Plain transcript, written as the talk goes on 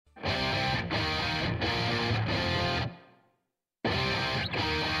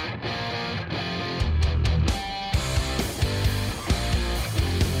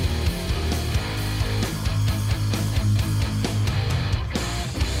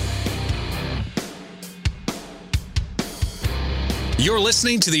You're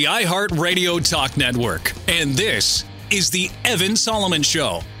listening to the iHeartRadio Talk Network, and this is the Evan Solomon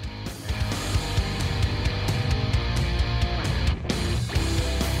Show.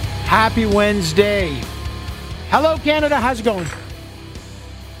 Happy Wednesday. Hello, Canada. How's it going?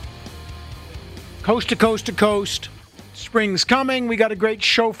 Coast to coast to coast. Spring's coming. We got a great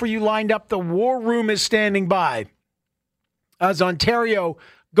show for you lined up. The War Room is standing by as Ontario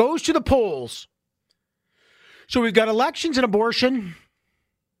goes to the polls. So we've got elections and abortion.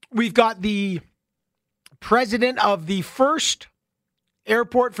 We've got the president of the first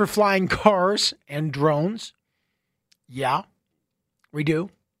airport for flying cars and drones. Yeah, we do.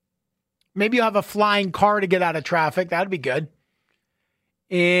 Maybe you'll have a flying car to get out of traffic. That'd be good.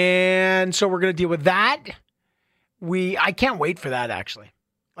 And so we're going to deal with that. I can't wait for that, actually.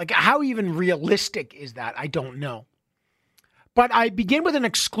 Like, how even realistic is that? I don't know. But I begin with an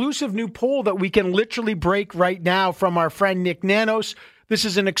exclusive new poll that we can literally break right now from our friend Nick Nanos. This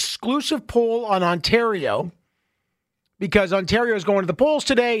is an exclusive poll on Ontario because Ontario is going to the polls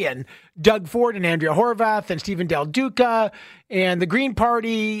today, and Doug Ford and Andrea Horwath and Stephen Del Duca and the Green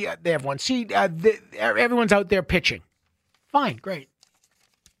Party, they have one seat. Everyone's out there pitching. Fine, great.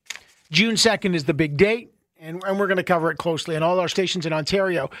 June 2nd is the big date, and we're going to cover it closely on all our stations in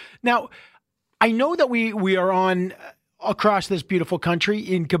Ontario. Now, I know that we are on across this beautiful country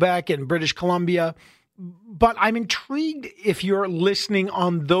in Quebec and British Columbia, but I'm intrigued if you're listening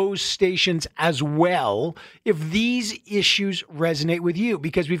on those stations as well, if these issues resonate with you,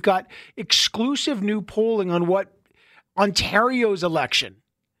 because we've got exclusive new polling on what Ontario's election,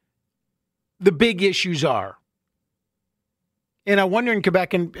 the big issues are. And I wonder in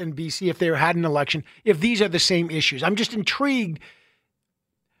Quebec and BC, if they had an election, if these are the same issues. I'm just intrigued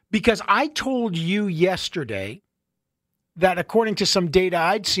because I told you yesterday that according to some data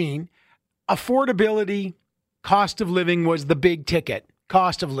I'd seen, affordability, cost of living was the big ticket.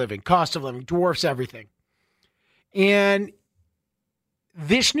 Cost of living dwarfs everything. And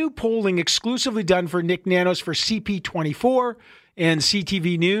this new polling exclusively done for Nick Nanos for CP24 and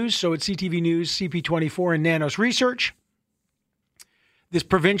CTV News. So it's CTV News, CP24, and Nanos Research. This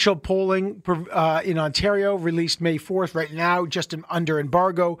provincial polling in Ontario released May 4th right now, just under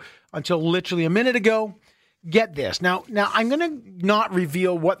embargo until literally a minute ago. Get this. Now I'm going to not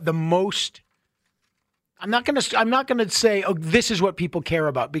reveal what the most, I'm not going to say, oh, this is what people care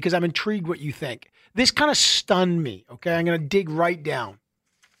about, because I'm intrigued what you think. This kind of stunned me. Okay. I'm going to dig right down.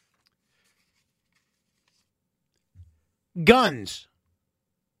 Guns.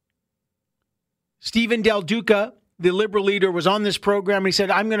 Stephen Del Duca, the Liberal leader, was on this program and he said,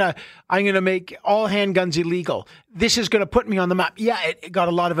 I'm gonna make all handguns illegal. This is going to put me on the map. Yeah, it got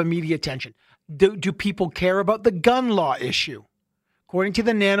a lot of immediate attention. Do people care about the gun law issue? According to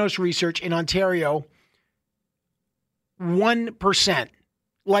the Nanos research in Ontario, 1%.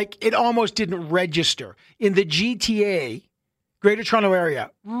 Like, it almost didn't register. In the GTA, Greater Toronto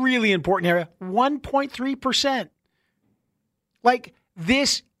Area, really important area, 1.3%. Like,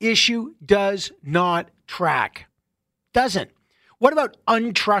 this issue does not track. Doesn't. What about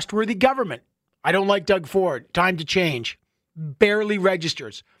untrustworthy government? I don't like Doug Ford. Time to change. Barely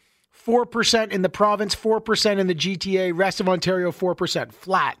registers. 4% in the province, 4% in the GTA, rest of Ontario, 4%.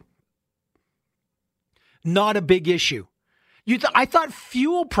 Flat. Not a big issue. I thought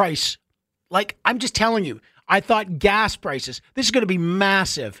fuel price, like, I'm just telling you, I thought gas prices, this is going to be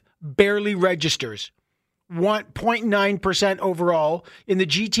massive. Barely registers. 1.9% overall. In the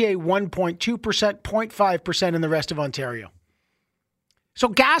GTA, 1.2%, 0.5% in the rest of Ontario. So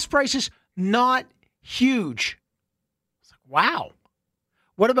gas prices, not huge. It's like, wow.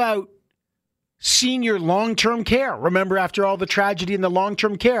 What about senior long-term care? Remember, after all the tragedy in the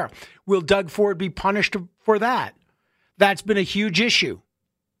long-term care, will Doug Ford be punished for that? That's been a huge issue.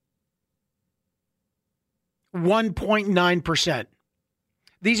 1.9%.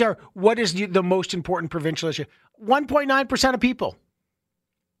 These are, what is the most important provincial issue? 1.9% of people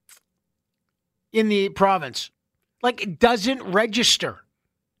in the province. Like, it doesn't register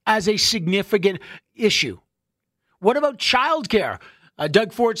as a significant issue. What about childcare?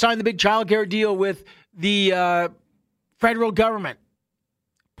 Doug Ford signed the big childcare deal with the federal government.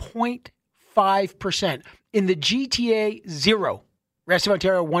 0.5%. In the GTA, 0. Rest of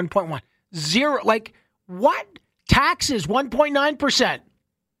Ontario, 1.1. 0. Like, what? Taxes, 1.9%.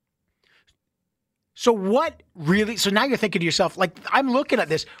 So what really, so now you're thinking to yourself, like, I'm looking at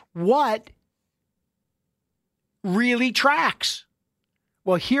this, what really tracks?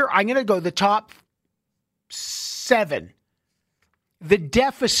 Well, here, I'm going to go the top 7. The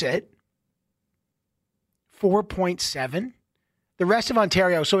deficit, 4.7. The rest of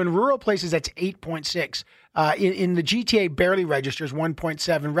Ontario, so in rural places, that's 8.6. In the GTA, barely registers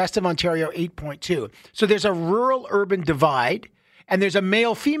 1.7. Rest of Ontario, 8.2. So there's a rural-urban divide, and there's a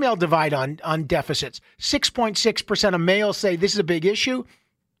male-female divide on deficits. 6.6% of males say this is a big issue.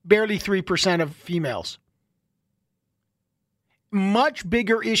 Barely 3% of females. Much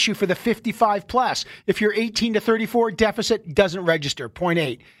bigger issue for the 55 plus. If you're 18 to 34, deficit doesn't register,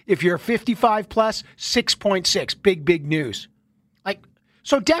 0.8. If you're 55 plus, 6.6. Big news.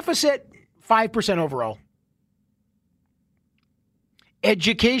 So deficit, 5% overall.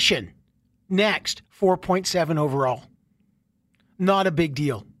 Education, next, 4.7 overall. Not a big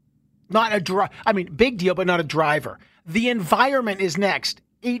deal. Big deal, but not a driver. The environment is next,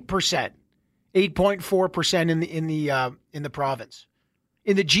 8%. 8.4% in the province.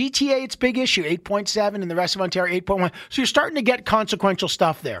 In the GTA, it's big issue, 8.7. In the rest of Ontario, 8.1. So you're starting to get consequential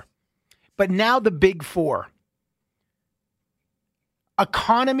stuff there. But now the big four.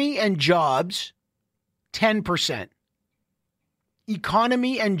 Economy and jobs, 10%.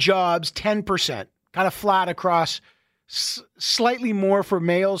 Economy and jobs, 10%. Kind of flat across, slightly more for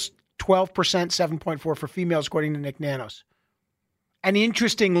males, 12%, 7.4 for females, according to Nick Nanos. And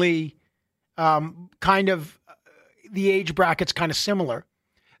interestingly, the age bracket's kind of similar.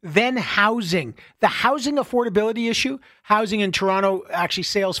 Then housing. The housing affordability issue. Housing in Toronto, actually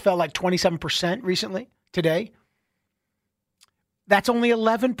sales fell like 27% recently, today. That's only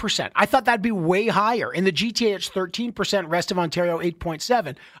 11%. I thought that'd be way higher. In the GTA, it's 13%. Rest of Ontario,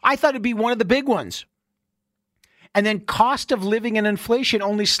 8.7%. I thought it'd be one of the big ones. And then cost of living and inflation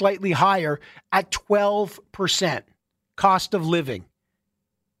only slightly higher at 12%. Cost of living.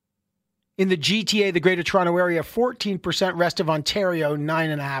 In the GTA, the Greater Toronto Area, 14%. Rest of Ontario,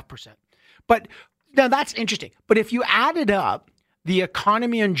 9.5%. But now that's interesting. But if you added up the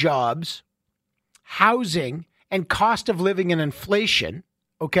economy and jobs, housing, and cost of living and inflation,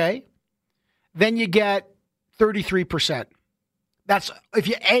 okay, then you get 33%. That's if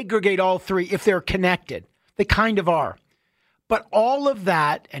you aggregate all three, if they're connected. They kind of are. But all of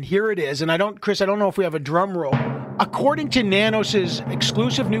that, and here it is, and Chris, I don't know if we have a drum roll. According to Nanos's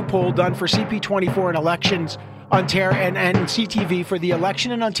exclusive new poll done for CP24 and Elections Ontario and CTV for the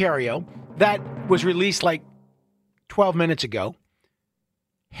election in Ontario, that was released like 12 minutes ago,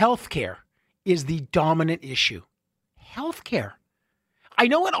 healthcare is the dominant issue. Healthcare. I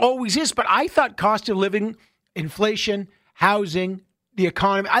know it always is, but I thought cost of living, inflation, housing, the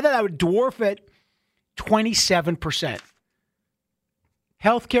economy, I thought I would dwarf it 27%.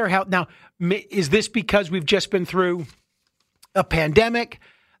 Healthcare, health. Now, is this because we've just been through a pandemic?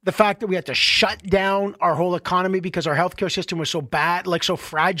 The fact that we had to shut down our whole economy because our healthcare system was so bad, like so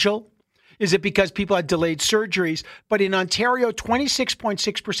fragile? Is it because people had delayed surgeries? But in Ontario,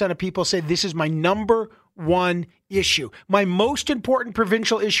 26.6% of people say this is my number one issue. My most important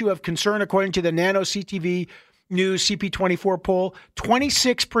provincial issue of concern, according to the Nano CTV News CP24 poll,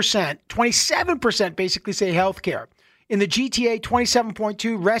 26%, 27% basically say healthcare. In the GTA,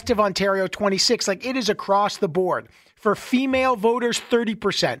 27.2%, rest of Ontario, 26%. Like it is across the board. For female voters,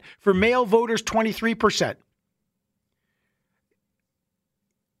 30%. For male voters, 23%.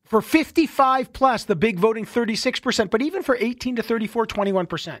 For 55 plus, the big voting, 36%. But even for 18 to 34,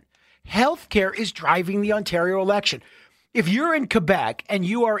 21%. Healthcare is driving the Ontario election. If you're in Quebec and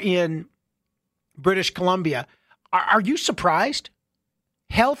you are in British Columbia, are you surprised?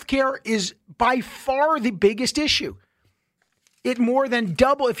 Healthcare is by far the biggest issue. It more than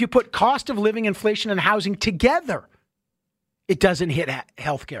double if you put cost of living, inflation, and housing together. It doesn't hit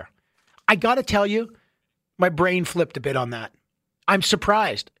healthcare. I got to tell you, my brain flipped a bit on that. I'm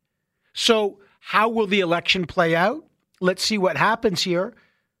surprised. So how will the election play out? Let's see what happens here.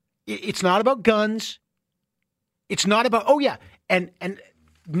 It's not about guns. It's not about, and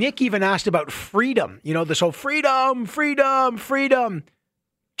Nick even asked about freedom. You know, this whole freedom.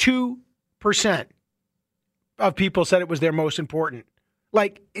 2% of people said it was their most important.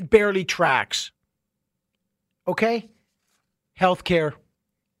 Like, it barely tracks. Okay? Healthcare,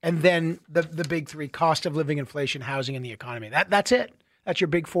 and then the big three, cost of living, inflation, housing, and the economy. That's it. That's your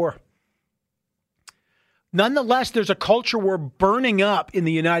big four. Nonetheless, there's a culture war burning up in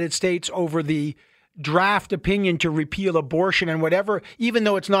the United States over the draft opinion to repeal abortion and whatever. Even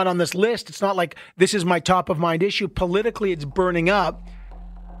though it's not on this list, it's not like this is my top of mind issue. Politically, it's burning up.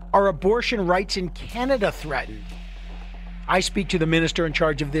 Are abortion rights in Canada threatened? I speak to the minister in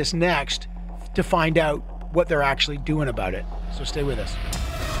charge of this next to find out what they're actually doing about it. So stay with us.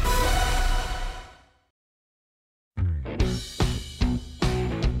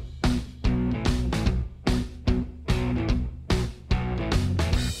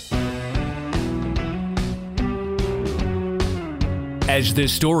 As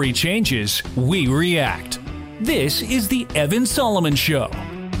this story changes, we react. This is the Evan Solomon Show.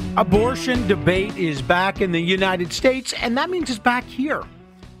 Abortion debate is back in the United States, and that means it's back here.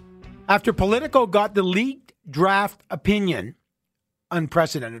 After Politico got the leaked draft opinion,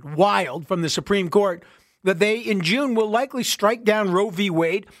 unprecedented, wild, from the Supreme Court, that they, in June, will likely strike down Roe v.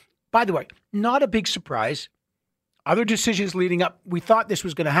 Wade. By the way, not a big surprise. Other decisions leading up, we thought this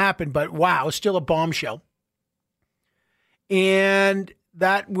was going to happen, but wow, still a bombshell. And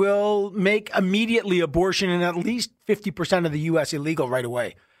that will make immediately abortion in at least 50% of the U.S. illegal right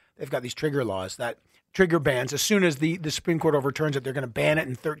away. They've got these trigger laws, that trigger bans. As soon as the Supreme Court overturns it, they're going to ban it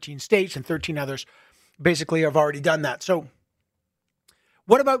in 13 states, and 13 others basically have already done that. So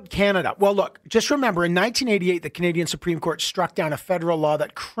what about Canada? Well, look, just remember, in 1988, the Canadian Supreme Court struck down a federal law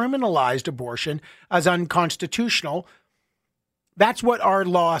that criminalized abortion as unconstitutional. That's what our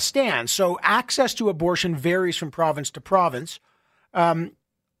law stands. So access to abortion varies from province to province.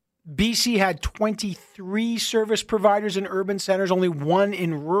 BC had 23 service providers in urban centers, only one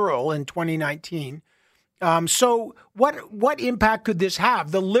in rural in 2019. So what impact could this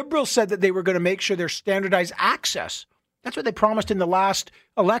have? The Liberals said that they were going to make sure there's standardized access. That's what they promised in the last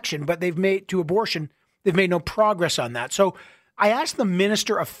election, but they've made no progress on that. So I asked the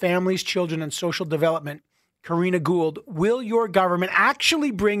Minister of Families, Children and Social Development, Karina Gould, will your government actually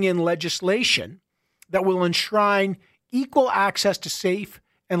bring in legislation that will enshrine equal access to safe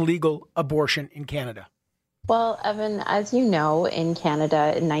and legal abortion in Canada? Well, Evan, as you know, in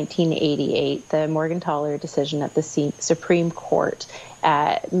Canada in 1988, the Morgentaler decision at the Supreme Court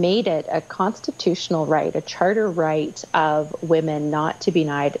made it a constitutional right, a charter right of women not to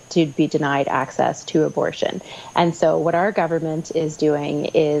be denied access to abortion. And so what our government is doing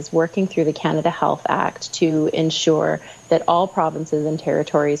is working through the Canada Health Act to ensure that all provinces and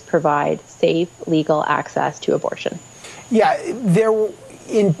territories provide safe, legal access to abortion. Yeah,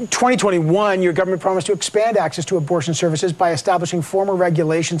 in 2021, your government promised to expand access to abortion services by establishing formal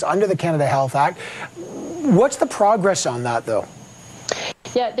regulations under the Canada Health Act. What's the progress on that, though?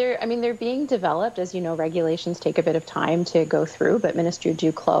 Yeah, they're being developed. As you know, regulations take a bit of time to go through, but Minister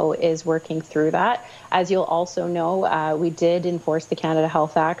Duca is working through that. As you'll also know, we did enforce the Canada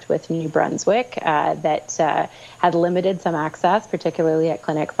Health Act with New Brunswick that had limited some access, particularly at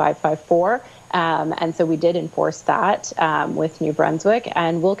Clinic 554. And so we did enforce that with New Brunswick,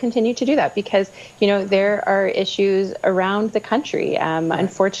 and we'll continue to do that because, there are issues around the country.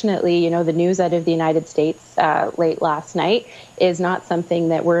 Unfortunately, the news out of the United States late last night is not something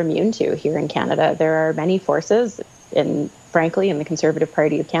that we're immune to here in Canada. There are many forces, frankly, in the Conservative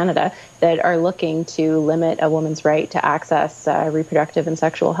Party of Canada that are looking to limit a woman's right to access reproductive and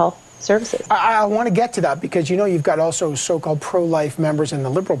sexual health services. I want to get to that because, you've got also so-called pro-life members in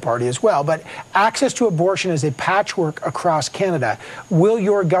the Liberal Party as well. But access to abortion is a patchwork across Canada. Will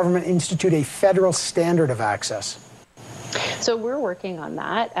your government institute a federal standard of access? So we're working on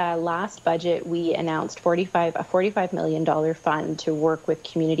that. Last budget, we announced a $45 million fund to work with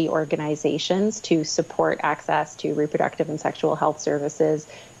community organizations to support access to reproductive and sexual health services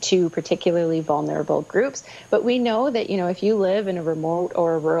to particularly vulnerable groups. But we know that, if you live in a remote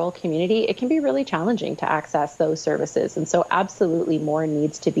or a rural community, it can be really challenging to access those services. And so absolutely more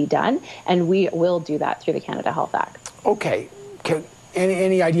needs to be done. And we will do that through the Canada Health Act. Okay.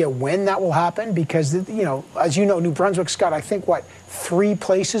 Any idea when that will happen? Because, as you know, New Brunswick's got, I think, 3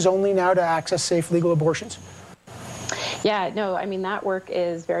 places only now to access safe legal abortions? Yeah, no, that work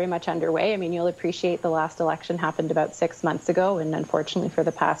is very much underway. You'll appreciate the last election happened about 6 months ago. And unfortunately, for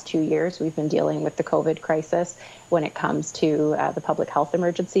the past 2 years, we've been dealing with the COVID crisis when it comes to the public health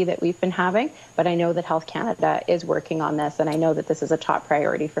emergency that we've been having. But I know that Health Canada is working on this, and I know that this is a top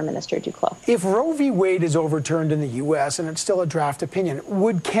priority for Minister Duclos. If Roe v. Wade is overturned in the U.S. and it's still a draft opinion,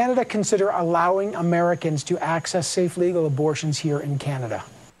 would Canada consider allowing Americans to access safe legal abortions here in Canada?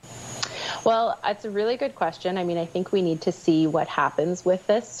 Well, it's a really good question. I think we need to see what happens with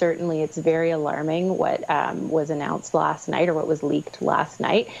this. Certainly, it's very alarming what was announced last night or what was leaked last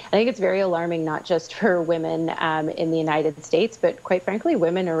night. I think it's very alarming not just for women in the United States, but quite frankly,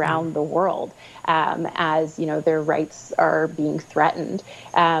 women around the world as, their rights are being threatened.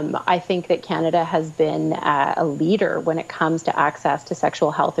 I think that Canada has been a leader when it comes to access to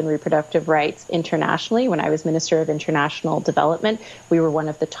sexual health and reproductive rights internationally. When I was Minister of International Development, we were one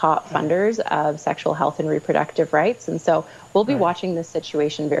of the top funders of sexual health and reproductive rights. And so we'll be watching this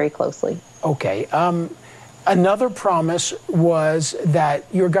situation very closely. Okay. Another promise was that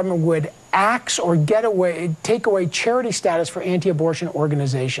your government would axe or take away charity status for anti-abortion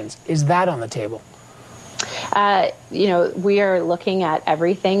organizations. Is that on the table? We are looking at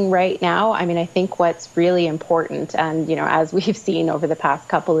everything right now. I mean, I think what's really important, and, as we've seen over the past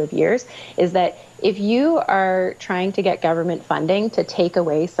couple of years, is that if you are trying to get government funding to take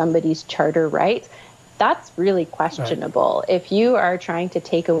away somebody's charter rights, that's really questionable. Right. If you are trying to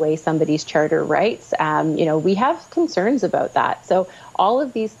take away somebody's charter rights, we have concerns about that. So all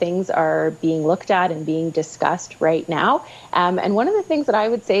of these things are being looked at and being discussed right now. And one of the things that I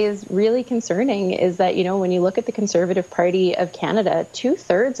would say is really concerning is that, when you look at the Conservative Party of Canada,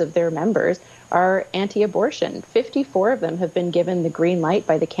 2/3 of their members are anti-abortion. 54 of them have been given the green light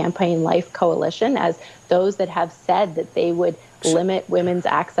by the Campaign Life Coalition as those that have said that they would limit women's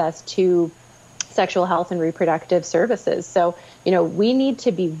access to sexual health and reproductive services. So, we need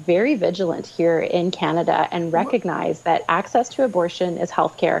to be very vigilant here in Canada and recognize that access to abortion is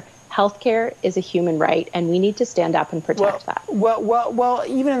healthcare. Healthcare is a human right, and we need to stand up and protect that. Well,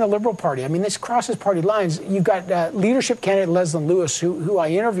 even in the Liberal Party, I mean, this crosses party lines. You've got leadership candidate Leslyn Lewis, who I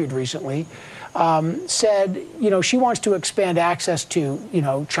interviewed recently, said, she wants to expand access to,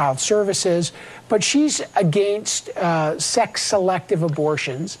 child services, but she's against sex-selective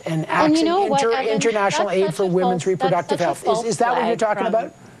abortions and international aid for women's reproductive health. Is that what you're talking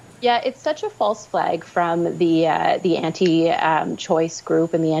about? Yeah, it's such a false flag from the anti-choice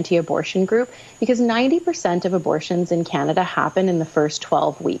group and the anti-abortion group, because 90% of abortions in Canada happen in the first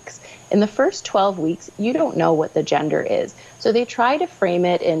 12 weeks. In the first 12 weeks, you don't know what the gender is. So they try to frame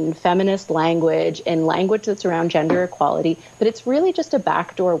it in feminist language, in language that's around gender equality, but it's really just a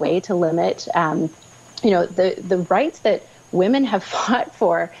backdoor way to limit, the rights that women have fought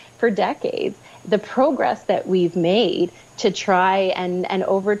for decades, the progress that we've made to try and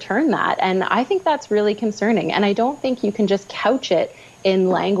overturn that. And I think that's really concerning. And I don't think you can just couch it in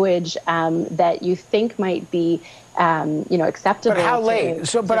language that you think might be acceptable. But how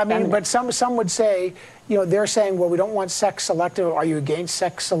late? But some would say, they're saying, well, we don't want sex selective. Are you against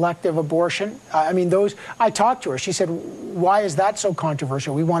sex selective abortion? I talked to her. She said, why is that so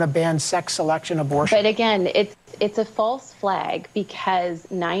controversial? We want to ban sex selection abortion. But again, it's a false flag, because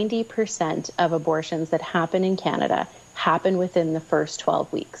 90% of abortions that happen in Canada happen within the first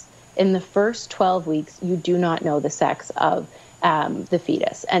 12 weeks. In the first 12 weeks, you do not know the sex of the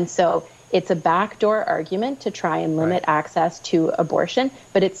fetus. And so it's a backdoor argument to try and limit access to abortion,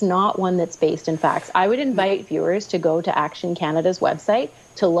 but it's not one that's based in facts. I would invite viewers to go to Action Canada's website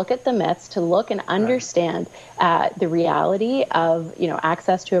to look at the myths, to look and understand the reality of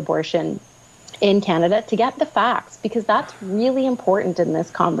access to abortion in Canada, to get the facts, because that's really important in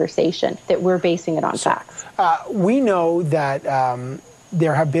this conversation, that we're basing it on facts. We know that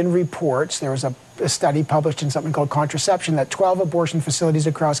there have been reports. There was a study published in something called Contraception that 12 abortion facilities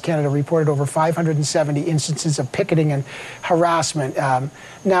across Canada reported over 570 instances of picketing and harassment.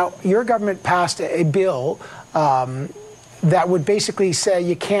 Now, your government passed a bill that would basically say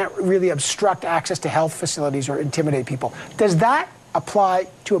you can't really obstruct access to health facilities or intimidate people. Does that apply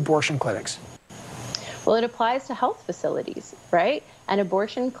to abortion clinics? Well, it applies to health facilities, right? And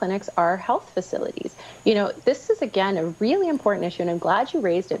abortion clinics are health facilities. This is, again, a really important issue, and I'm glad you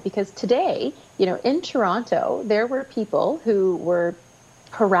raised it, because today, in Toronto, there were people who were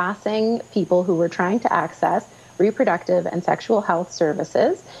harassing people who were trying to access reproductive and sexual health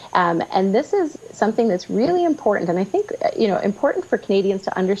services. And this is something that's really important, and I think, important for Canadians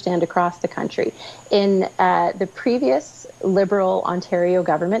to understand across the country. In the previous Liberal Ontario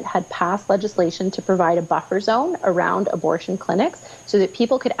government had passed legislation to provide a buffer zone around abortion clinics so that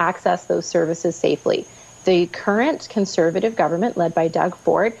people could access those services safely. The current Conservative government, led by Doug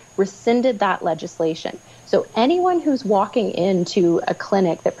Ford, rescinded that legislation. So anyone who's walking into a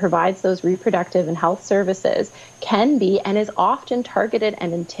clinic that provides those reproductive and health services can be and is often targeted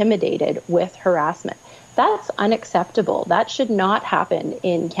and intimidated with harassment. That's unacceptable. That should not happen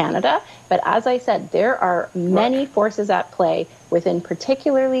in Canada. But as I said, there are many forces at play within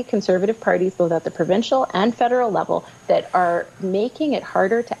particularly Conservative parties, both at the provincial and federal level, that are making it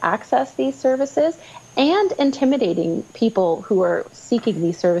harder to access these services and intimidating people who are seeking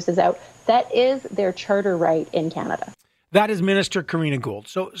these services out. That is their charter right in Canada. That is Minister Karina Gould.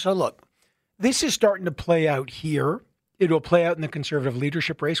 So look, this is starting to play out here. It will play out in the Conservative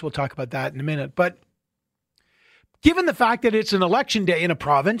leadership race. We'll talk about that in a minute. But given the fact that it's an election day in a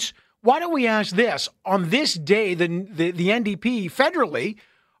province, why don't we ask this? On this day, the NDP federally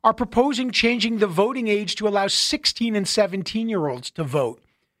are proposing changing the voting age to allow 16 and 17-year-olds to vote.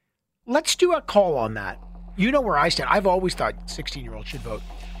 Let's do a call on that. You know where I stand. I've always thought 16-year-olds should vote.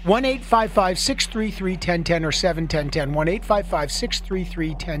 1-855-633-1010 or 71010.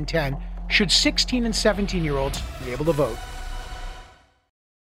 1-855-633-1010. Should 16 and 17-year-olds be able to vote?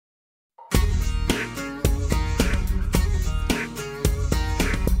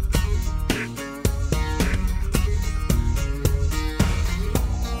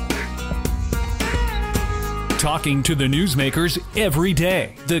 Talking to the newsmakers every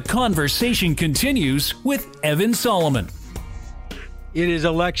day. The conversation continues with Evan Solomon. It is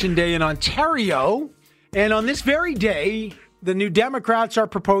Election Day in Ontario, and on this very day, the New Democrats are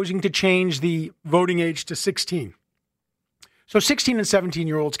proposing to change the voting age to 16. So 16 and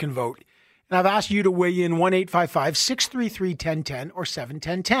 17-year-olds can vote. And I've asked you to weigh in 1-855-633-1010 or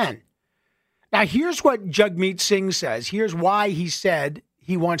 71010. Now, here's what Jagmeet Singh says. Here's why he said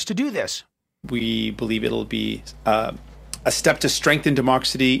he wants to do this. We believe it'll be a step to strengthen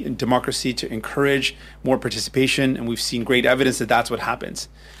democracy, to encourage more participation, and we've seen great evidence that that's what happens.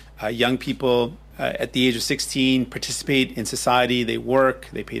 Young people at the age of 16 participate in society, they work,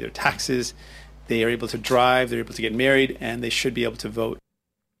 they pay their taxes, they are able to drive, they're able to get married, and they should be able to vote.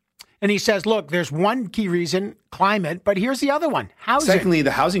 And he says, look, there's one key reason, climate, but here's the other one, housing. Secondly, the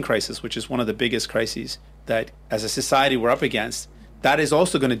housing crisis, which is one of the biggest crises that as a society we're up against, that is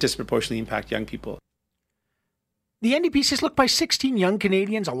also going to disproportionately impact young people. The NDP says, look, by 16 young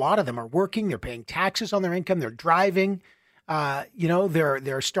Canadians, a lot of them are working, they're paying taxes on their income, they're driving,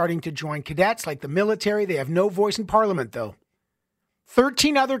 they're starting to join cadets like the military. They have no voice in Parliament, though.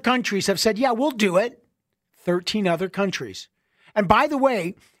 13 other countries have said, yeah, we'll do it. 13 other countries. And by the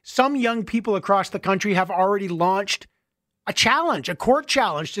way, some young people across the country have already launched a challenge, a court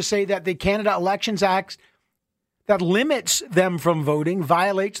challenge to say that the Canada Elections Act that limits them from voting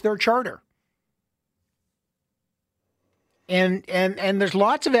violates their charter. And there's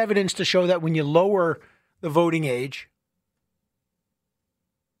lots of evidence to show that when you lower the voting age,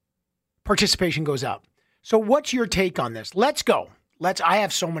 participation goes up. So what's your take on this? Let's go. I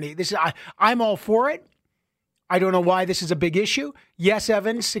have so many. I'm all for it. I don't know why this is a big issue. Yes,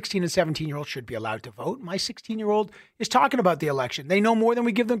 Evan, 16 and 17-year-olds should be allowed to vote. My 16-year-old is talking about the election. They know more than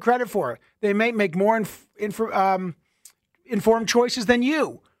we give them credit for. They may make more informed choices than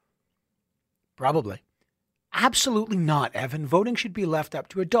you. Probably. Absolutely not, Evan. Voting should be left up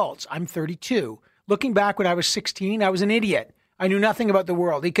to adults. I'm 32. Looking back when I was 16, I was an idiot. I knew nothing about the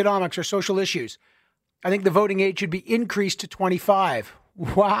world, economics, or social issues. I think the voting age should be increased to 25.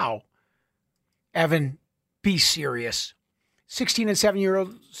 Wow. Evan, be serious. 16 and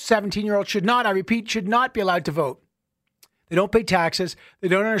 17-year-olds should not, I repeat, should not be allowed to vote. They don't pay taxes. They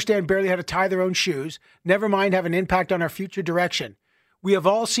don't understand barely how to tie their own shoes. Never mind have an impact on our future direction. We have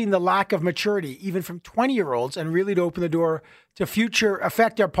all seen the lack of maturity, even from 20-year-olds, and really to open the door to future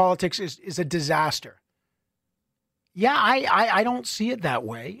affect our politics is a disaster. Yeah, I don't see it that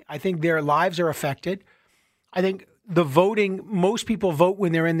way. I think their lives are affected. I think the voting, most people vote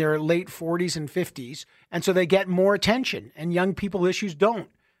when they're in their late 40s and 50s, and so they get more attention, and young people issues don't.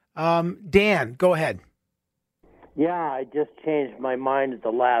 Dan, go ahead. Yeah, I just changed my mind at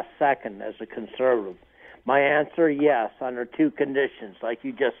the last second as a conservative. My answer, yes, under two conditions, like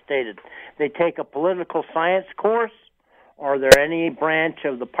you just stated. They take a political science course, or they're any branch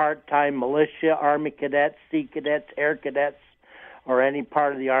of the part-time militia, Army cadets, Sea cadets, Air cadets, or any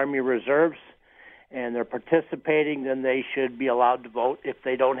part of the Army Reserves, and they're participating, then they should be allowed to vote. If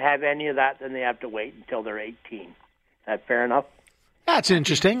they don't have any of that, then they have to wait until they're 18. Is that fair enough? That's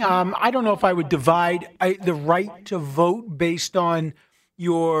interesting. I don't know if I would divide the right to vote based on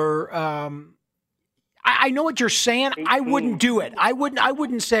your. I know what you're saying. 18. I wouldn't do it. I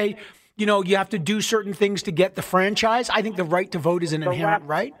wouldn't say, you have to do certain things to get the franchise. I think the right to vote is an inherent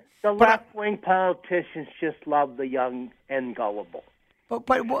right. The left-wing politicians just love the young and gullible.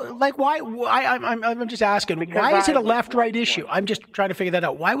 But like, why? I'm just asking. Because why is it a left-right issue? I'm just trying to figure that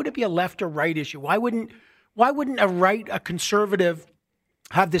out. Why would it be a left or right issue? Why wouldn't a conservative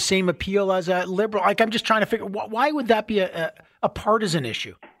have the same appeal as a liberal? Like, I'm just trying to figure. Why would that be a partisan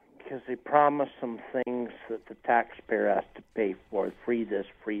issue? Because they promise some things that the taxpayer has to pay for. Free this,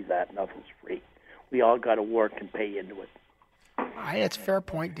 free that, nothing's free. We all got to work and pay into it. All right, that's a fair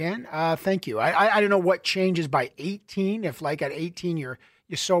point, Dan. Thank you. I don't know what changes by 18. If like at 18 you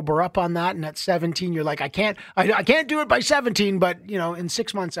sober up on that, and at 17 you're like, I can't do it by 17, but in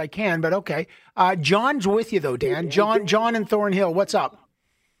 6 months I can. But okay, John's with you though, Dan. John in Thornhill, what's up?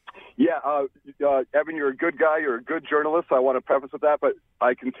 Yeah, Evan, you're a good guy. You're a good journalist. I want to preface with that, but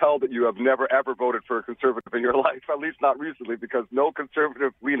I can tell that you have never, ever voted for a conservative in your life, at least not recently, because no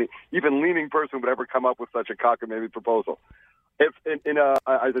conservative even leaning person would ever come up with such a cockamamie proposal. If, as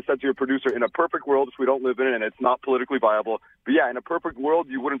I said to your producer, in a perfect world, which we don't live in, and it's not politically viable, but yeah, in a perfect world,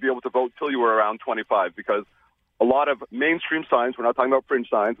 you wouldn't be able to vote till you were around 25, because a lot of mainstream science, we're not talking about fringe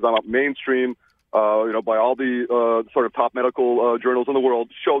science, we're talking about mainstream, by all the sort of top medical journals in the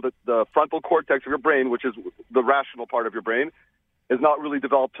world, show that the frontal cortex of your brain, which is the rational part of your brain, is not really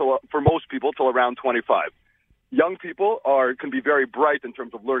developed for most people till around 25. young people can be very bright in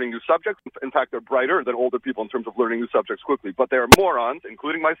terms of learning new subjects. In fact, they're brighter than older people in terms of learning new subjects quickly. But they're morons,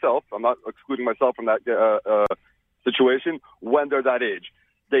 including myself. I'm not excluding myself from that situation when they're that age.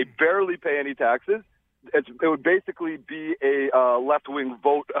 They barely pay any taxes. It would basically be a left-wing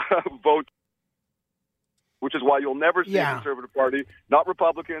vote, which is why you'll never see a Conservative Party, not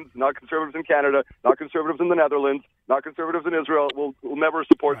Republicans, not Conservatives in Canada, not Conservatives in the Netherlands, not Conservatives in Israel will never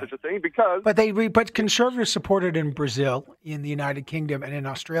support such a thing because. But Conservatives supported in Brazil, in the United Kingdom, and in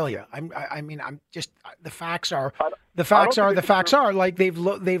Australia. The facts are like they've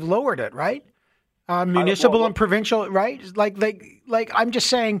lowered it, right? Municipal and provincial, right? Like I'm just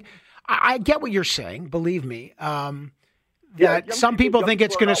saying, I get what you're saying. Believe me. That some people think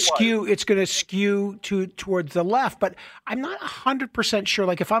it's going to skew towards the left, but I'm not 100% sure.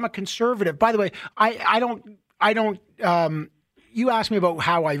 Like if I'm a conservative, by the way, I don't. You asked me about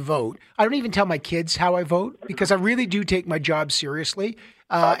how I vote. I don't even tell my kids how I vote because I really do take my job seriously.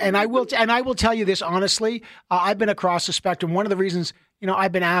 And I will tell you this honestly. I've been across the spectrum. One of the reasons,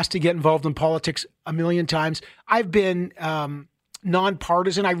 I've been asked to get involved in politics a million times. I've been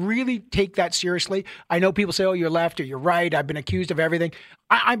nonpartisan. I really take that seriously. I know people say, oh, you're left or you're right. I've been accused of everything.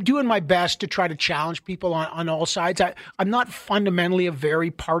 I'm doing my best to try to challenge people on all sides. I'm not fundamentally a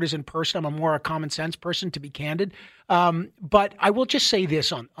very partisan person. I'm more a common sense person, to be candid. But I will just say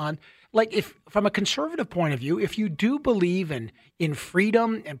this on like if from a conservative point of view, if you do believe in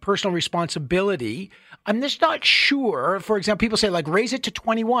freedom and personal responsibility, I'm just not sure. For example, people say like raise it to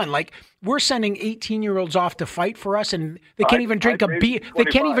 21. Like we're sending 18-year-olds off to fight for us, and they can't even drink a beer. They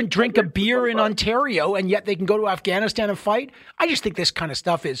can't even drink a beer in Ontario, and yet they can go to Afghanistan and fight. I just think this kind of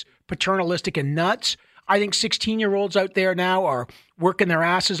stuff is paternalistic and nuts. I think 16-year-olds out there now are working their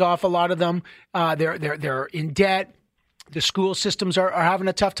asses off. A lot of them, they're in debt. The school systems are having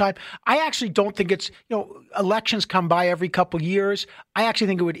a tough time. I actually don't think it's, elections come by every couple of years. I actually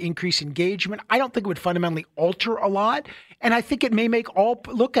think it would increase engagement. I don't think it would fundamentally alter a lot. And I think it may make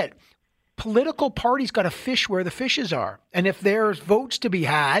look at political parties got to fish where the fishes are. And if there's votes to be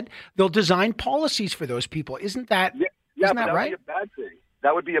had, they'll design policies for those people. Isn't that, isn't that right? Would be a bad thing.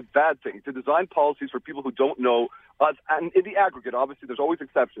 That would be a bad thing to design policies for people who don't know us. And in the aggregate, obviously, there's always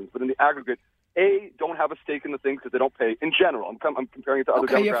exceptions, but in the aggregate, don't have a stake in the thing because they don't pay. In general, I'm comparing it to other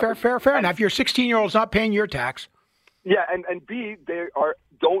demographics. Okay, fair enough. Your 16-year-old's not paying your tax. Yeah, and B,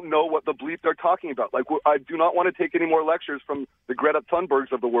 don't know what the bleep they're talking about. Like, I do not want to take any more lectures from the Greta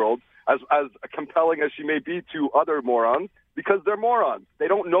Thunbergs of the world, as compelling as she may be to other morons, because they're morons. They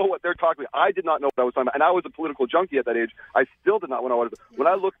don't know what they're talking about. I did not know what I was talking about, and I was a political junkie at that age. I still did not know what I was. When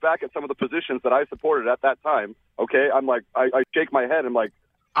I look back at some of the positions that I supported at that time, okay, I'm like, I shake my head. I'm like,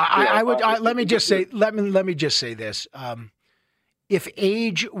 let me just say this. If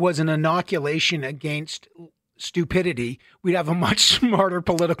age was an inoculation against stupidity, we'd have a much smarter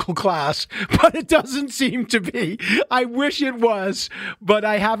political class, but it doesn't seem to be. I wish it was, but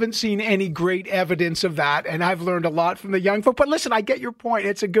I haven't seen any great evidence of that, and I've learned a lot from the young folk. But listen, I get your point.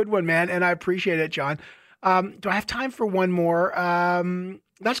 It's a good one, man, and I appreciate it, John. Do I have time for one more?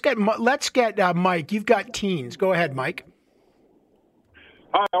 Let's get Mike. You've got teens. Go ahead, Mike.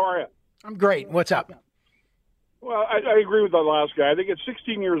 Hi, how are you? I'm great. What's up? Well, I agree with that last guy. I think at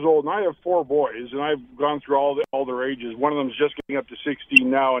 16 years old, and I have 4 boys, and I've gone through all their ages. One of them's just getting up to 16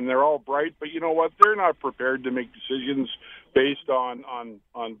 now, and they're all bright. But you know what? They're not prepared to make decisions based on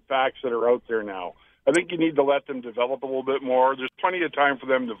facts that are out there now. I think you need to let them develop a little bit more. There's plenty of time for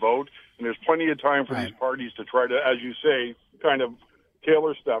them to vote, and there's plenty of time for these parties to try to, as you say, kind of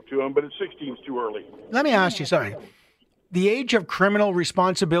tailor stuff to them. But at 16 is too early. Let me ask you something. The age of criminal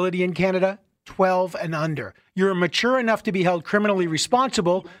responsibility in Canada, 12 and under. You're mature enough to be held criminally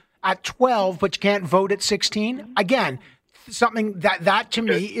responsible at 12, but you can't vote at 16. Again, something that to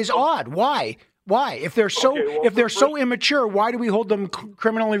me is odd. Why? If they're so immature, why do we hold them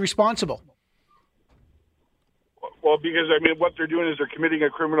criminally responsible? Well, because I mean, what they're doing is they're committing a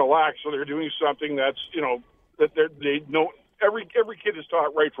criminal act, so they're doing something that's that they know. Every kid is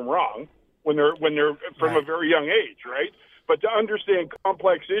taught right from wrong when they're from a very young age, right? But to understand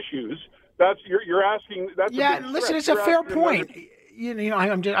complex issues, that's you're asking. That's listen, it's a fair point.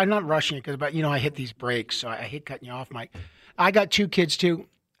 I'm not rushing it because, I hit these breaks, so I hate cutting you off, Mike. I got 2 kids too.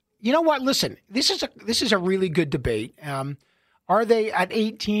 You know what? Listen, this is a really good debate. Are they at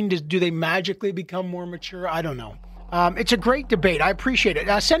 18? Do they magically become more mature? I don't know. It's a great debate. I appreciate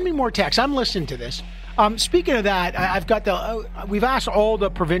it. Send me more texts. I'm listening to this. Speaking of that, I've got we've asked all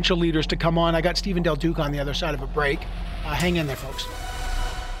the provincial leaders to come on. I got Stephen Del Duca on the other side of a break. Hang in there, folks.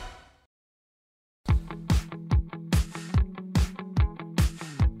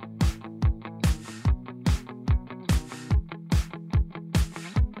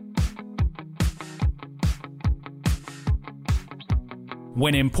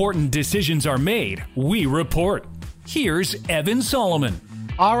 When important decisions are made, we report. Here's Evan Solomon.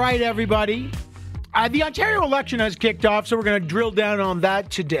 All right, everybody. The Ontario election has kicked off, so we're going to drill down on that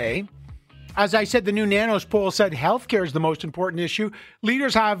today. As I said, the new Nanos poll said healthcare is the most important issue.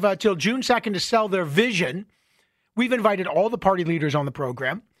 Leaders have till June 2nd to sell their vision. We've invited all the party leaders on the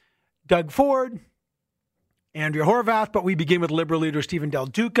program. Doug Ford, Andrea Horwath, but we begin with Liberal leader Stephen Del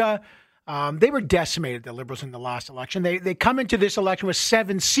Duca. They were decimated, the Liberals, in the last election. They come into this election with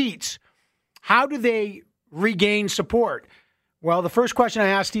 7 seats. How do they regain support? Well, the first question I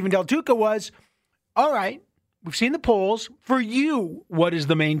asked Stephen Del Duca was, all right, we've seen the polls. For you, what is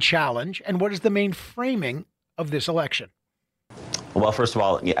the main challenge and what is the main framing of this election? Well, first of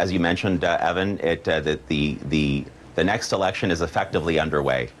all, as you mentioned, Evan, the next election is effectively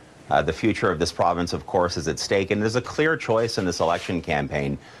underway. The future of this province, of course, is at stake, and there's a clear choice in this election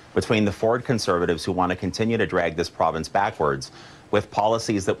campaign between the Ford Conservatives, who want to continue to drag this province backwards with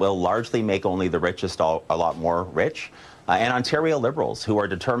policies that will largely make only the richest a lot more rich, and Ontario Liberals, who are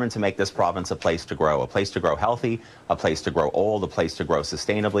determined to make this province a place to grow healthy, a place to grow old, a place to grow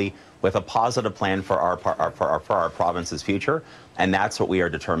sustainably, with a positive plan for our province's future. And that's what we are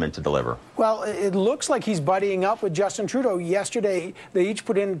determined to deliver. Well, it looks like he's buddying up with Justin Trudeau. Yesterday, they each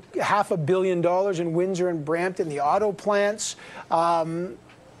put in $500 million in Windsor and Brampton, the auto plants.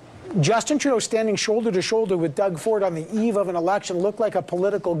 Justin Trudeau standing shoulder to shoulder with Doug Ford on the eve of an election looked like a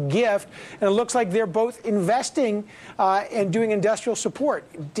political gift, and it looks like they're both investing and doing industrial support.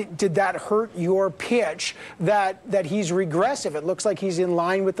 Did that hurt your pitch that he's regressive? It looks like he's in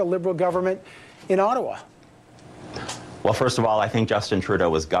line with the Liberal government in Ottawa. Well, first of all, I think Justin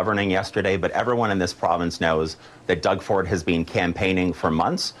Trudeau was governing yesterday, but everyone in this province knows that Doug Ford has been campaigning for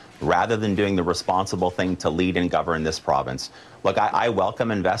months rather than doing the responsible thing to lead and govern this province. Look, I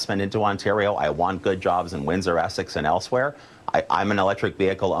welcome investment into Ontario. I want good jobs in Windsor, Essex, and elsewhere. I'm an electric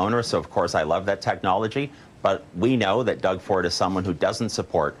vehicle owner, so of course I love that technology. But we know that Doug Ford is someone who doesn't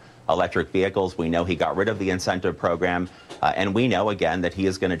support electric vehicles. We know he got rid of the incentive program. And we know, again, that he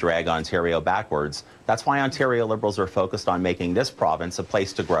is going to drag Ontario backwards. That's why Ontario Liberals are focused on making this province a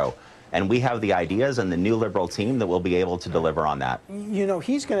place to grow. And we have the ideas and the new Liberal team that will be able to deliver on that. You know,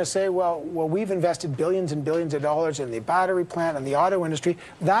 he's going to say, well, we've invested billions and billions of dollars in the battery plant and the auto industry.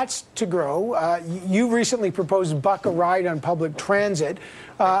 That's to grow. You recently proposed buck a ride on public transit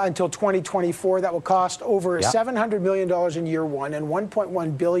until 2024. That will cost over $700 million in year one and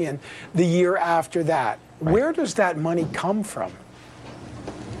 $1.1 billion the year after that. Right. Where does that money come from?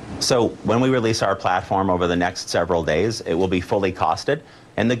 So when we release our platform over the next several days, it will be fully costed.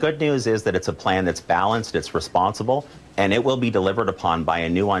 And the good news is that it's a plan that's balanced, it's responsible, and it will be delivered upon by a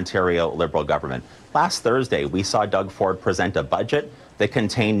new Ontario Liberal government. Last Thursday, we saw Doug Ford present a budget that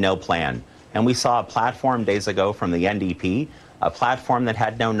contained no plan. And we saw a platform days ago from the NDP, a platform that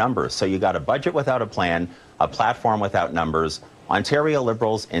had no numbers. So you got a budget without a plan, a platform without numbers. Ontario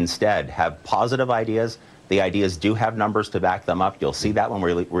Liberals instead have positive ideas. The ideas do have numbers to back them up. You'll see that when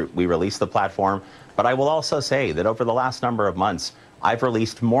we release the platform. But I will also say that over the last number of months, I've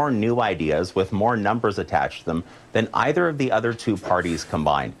released more new ideas with more numbers attached to them than either of the other two parties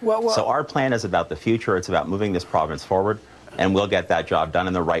combined. So our plan is about the future. It's about moving this province forward, and we'll get that job done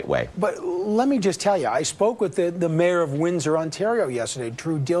in the right way. But let me just tell you, I spoke with the mayor of Windsor, Ontario yesterday,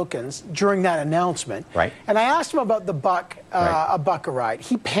 Drew Dilkins, during that announcement. Right. And I asked him about the buck a ride.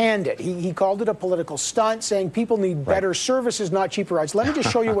 He panned it. He called it a political stunt, saying people need better services, not cheaper rides. Let me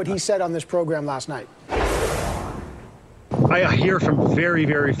just show you what he said on this program last night. I hear from very,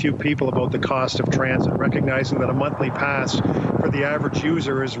 very few people about the cost of transit, recognizing that a monthly pass for the average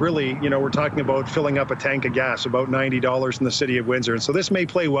user is really, we're talking about filling up a tank of gas, about $90 in the city of Windsor. And so this may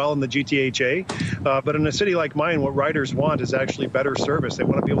play well in the GTHA, but in a city like mine, what riders want is actually better service. They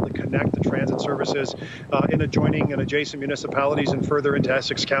want to be able to connect the transit services in adjoining and adjacent municipalities and further into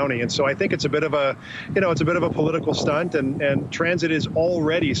Essex County. And so I think it's a bit of a, it's a bit of a political stunt, and transit is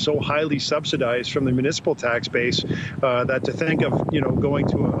already so highly subsidized from the municipal tax base that to think of, going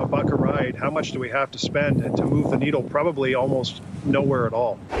to a buck a ride, how much do we have to spend to move the needle? Probably almost nowhere at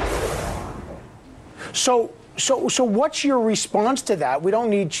all. So what's your response to that? We don't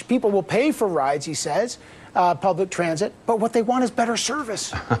need, people will pay for rides, he says, public transit, but what they want is better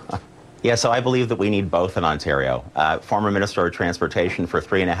service. Yeah, so I believe that we need both in Ontario. Former Minister of Transportation for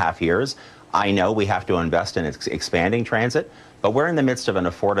 3.5 years. I know we have to invest in expanding transit, but we're in the midst of an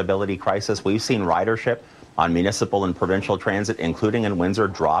affordability crisis. We've seen ridership on municipal and provincial transit, including in Windsor,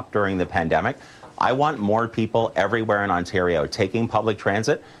 drop during the pandemic. I want more people everywhere in Ontario taking public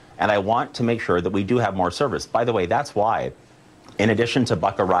transit, and I want to make sure that we do have more service. By the way, that's why In addition to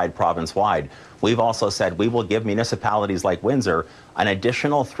buck a ride province-wide, we've also said we will give municipalities like Windsor an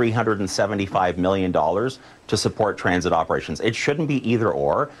additional $375 million to support transit operations. It shouldn't be either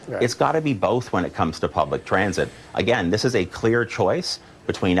or. Right. It's got to be both when it comes to public transit. Again, this is a clear choice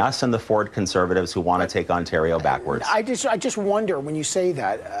between us and the Ford Conservatives who want to take Ontario backwards. I just wonder when you say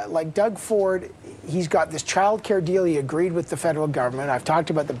that, like Doug Ford, he's got this childcare deal. He agreed with the federal government. I've talked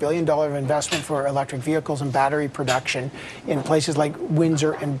about the $1 billion investment for electric vehicles and battery production in places like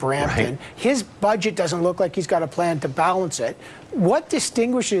Windsor and Brampton. Right. His budget doesn't look like he's got a plan to balance it. What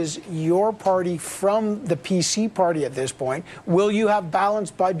distinguishes your party from the PC party at this point? Will you have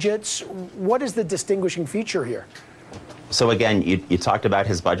balanced budgets? What is the distinguishing feature here? So again, you talked about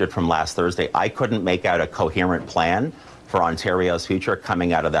his budget from last Thursday. I couldn't make out a coherent plan for Ontario's future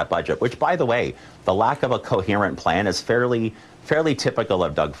coming out of that budget, which, by the way, the lack of a coherent plan is fairly typical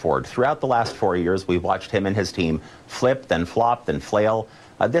of Doug Ford. Throughout the last 4 years, we've watched him and his team flip, then flop, then flail.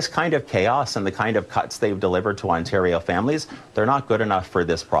 This kind of chaos and the kind of cuts they've delivered to Ontario families, they're not good enough for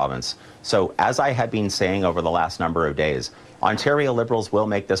this province. So as I have been saying over the last number of days, Ontario Liberals will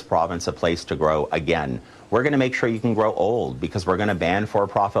make this province a place to grow again. We're going to make sure you can grow old because we're going to ban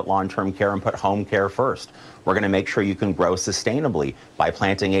for-profit long-term care and put home care first. We're going to make sure you can grow sustainably by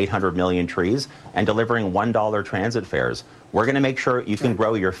planting 800 million trees and delivering $1 transit fares. We're going to make sure you can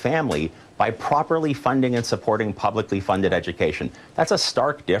grow your family by properly funding and supporting publicly funded education. That's a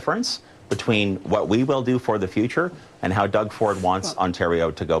stark difference between what we will do for the future and how Doug Ford wants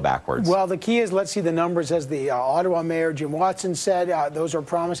Ontario to go backwards. Well, the key is let's see the numbers. As the Ottawa Mayor Jim Watson said, those are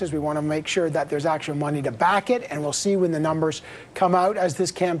promises. We want to make sure that there's actual money to back it, and we'll see when the numbers come out as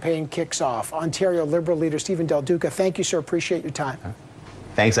this campaign kicks off. Ontario Liberal leader Stephen Del Duca, thank you, sir. Appreciate your time.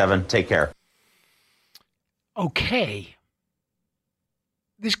 Thanks, Evan. Take care. Okay.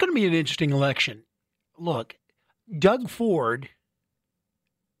 This is going to be an interesting election. Look, Doug Ford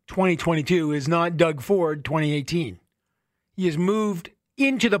 2022 is not Doug Ford 2018. He has moved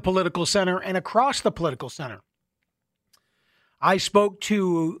into the political center and across the political center. I spoke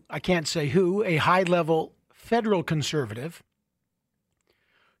to, I can't say who, a high-level federal conservative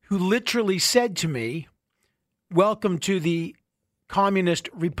who literally said to me, "Welcome to the Communist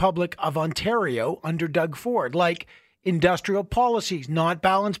Republic of Ontario under Doug Ford." Like industrial policies, not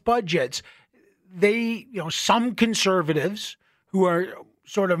balanced budgets. They, some conservatives who are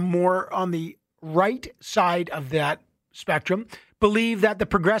sort of more on the right side of that spectrum believe that the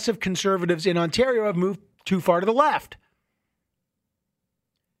progressive conservatives in Ontario have moved too far to the left.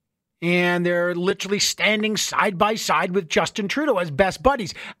 And they're literally standing side by side with Justin Trudeau as best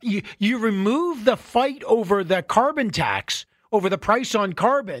buddies. You remove the fight over the carbon tax, over the price on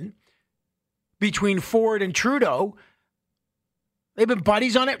carbon between Ford and Trudeau. They've been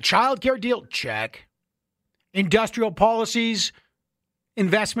buddies on it. Childcare deal, check. Industrial policies,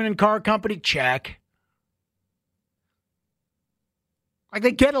 investment in car company, check. Like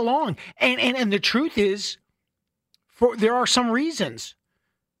they get along. And the truth is, there are some reasons.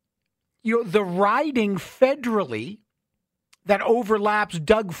 The riding federally that overlaps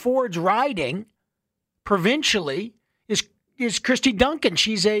Doug Ford's riding provincially is Christy Duncan.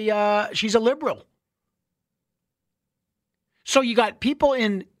 She's a liberal. So you got people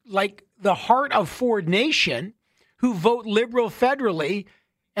in like the heart of Ford Nation who vote liberal federally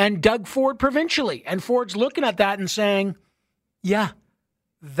and Doug Ford provincially. And Ford's looking at that and saying, yeah,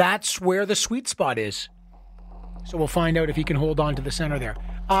 that's where the sweet spot is. So we'll find out if he can hold on to the center there.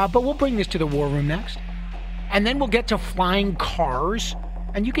 But we'll bring this to the war room next. And then we'll get to flying cars.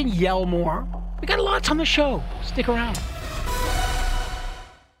 And you can yell more. We got lots on the show. Stick around.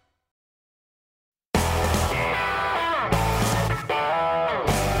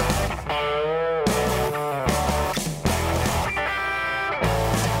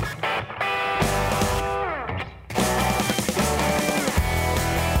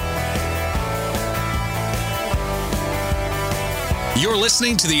 You're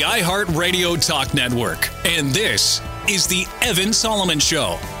listening to the iHeartRadio Talk Network, and this is the Evan Solomon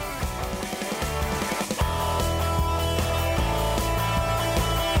Show.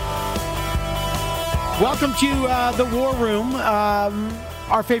 Welcome to the War Room,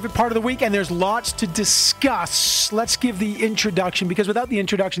 our favorite part of the week, and there's lots to discuss. Let's give the introduction, because without the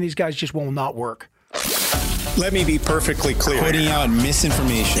introduction, these guys just will not work. Let me be perfectly clear. Putting out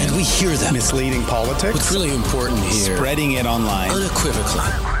misinformation. And we hear that. Misleading politics. What's really important here. Spreading it online.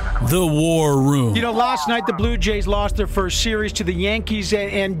 Unequivocally. The War Room. Last night the Blue Jays lost their first series to the Yankees,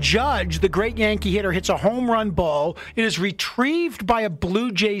 and Judge, the great Yankee hitter, hits a home run ball. It is retrieved by a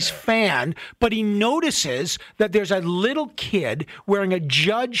Blue Jays fan, but he notices that there's a little kid wearing a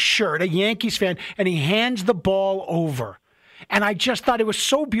Judge shirt, a Yankees fan, and he hands the ball over. And I just thought it was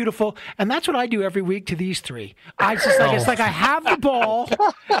so beautiful. And that's what I do every week to these three. It's like I have the ball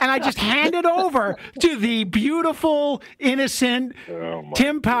and I just hand it over to the beautiful, innocent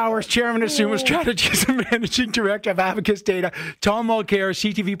Tim Powers, Chairman of Sumo Strategies and Managing Director of Abacus Data, Tom Mulcair,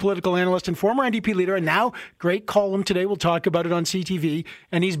 CTV political analyst and former NDP leader, and now great column today. We'll talk about it on CTV.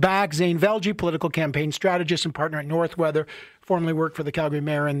 And he's back, Zain Velji, political campaign strategist and partner at Northweather, formerly worked for the Calgary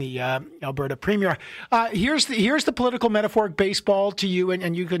Mayor and the Alberta Premier. Here's the political metaphoric baseball to you,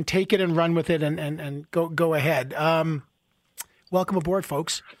 and you can take it and run with it and go ahead. Welcome aboard,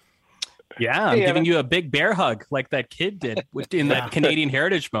 folks. Yeah, I'm giving you a big bear hug like that kid did in that Canadian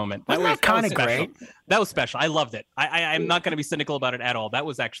Heritage moment. That was kind of great. That was special. I loved it. I'm not going to be cynical about it at all. That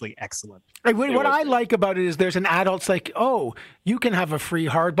was actually excellent. What I like about it is there's an adult's like, oh, you can have a free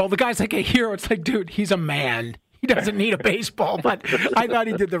hardball. The guy's like a hero. It's like, dude, he's a man. He doesn't need a baseball, but I thought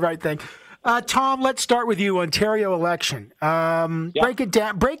he did the right thing. Tom, let's start with you. Ontario election. Break it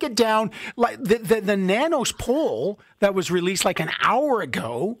down. Like the Nanos poll that was released like an hour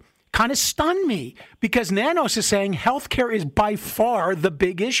ago kind of stunned me because Nanos is saying healthcare is by far the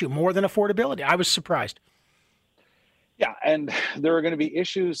big issue, more than affordability. I was surprised. Yeah, and there are going to be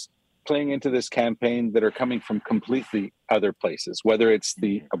issues playing into this campaign that are coming from completely other places, whether it's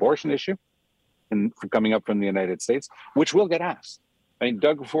the abortion issue and coming up from the United States, which will get asked. I mean,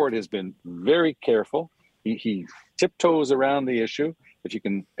 Doug Ford has been very careful. He tiptoes around the issue, if you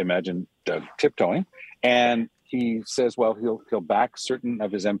can imagine Doug tiptoeing, and he says, well, he'll back certain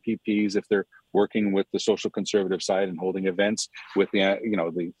of his MPPs if they're working with the social conservative side and holding events with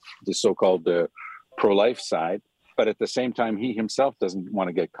the so-called pro-life side. But at the same time, he himself doesn't want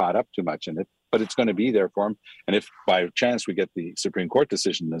to get caught up too much in it. But it's going to be there for him. And if by chance we get the Supreme Court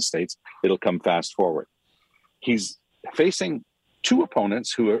decision in the States, it'll come fast forward. He's facing two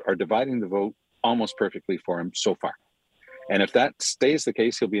opponents who are dividing the vote almost perfectly for him so far. And if that stays the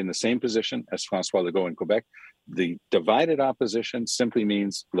case, he'll be in the same position as François Legault in Quebec. The divided opposition simply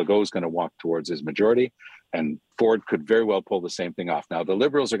means Legault is going to walk towards his majority, and Ford could very well pull the same thing off. Now, the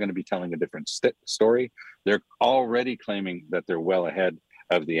Liberals are going to be telling a different story. They're already claiming that they're well ahead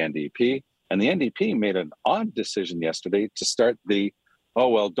of the NDP. And the NDP made an odd decision yesterday to start the,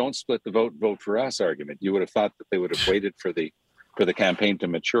 don't split the vote, vote for us argument. You would have thought that they would have waited for the campaign to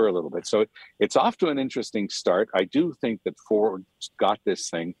mature a little bit. So it's off to an interesting start. I do think that Ford got this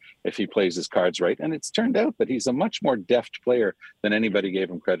thing if he plays his cards right. And it's turned out that he's a much more deft player than anybody gave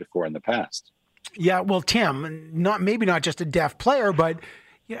him credit for in the past. Yeah, well, Tim, maybe not just a deft player, but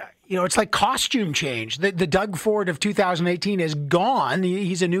it's like costume change. The Doug Ford of 2018 is gone.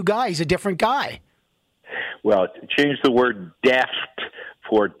 He's a new guy. He's a different guy. Well, change the word deft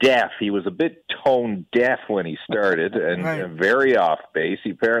for deaf. He was a bit tone deaf when he started and very off base.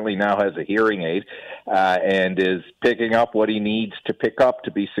 He apparently now has a hearing aid and is picking up what he needs to pick up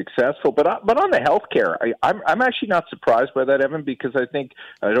to be successful. But on the healthcare, I'm actually not surprised by that, Evan, because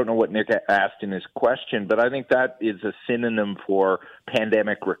I don't know what Nick asked in his question, but I think that is a synonym for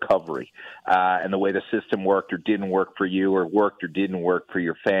pandemic recovery and the way the system worked or didn't work for you or worked or didn't work for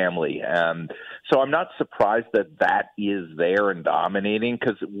your family. So I'm not surprised that is there and dominating,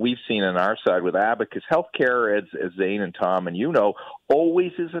 because we've seen on our side with Abacus, healthcare, as Zain and Tom and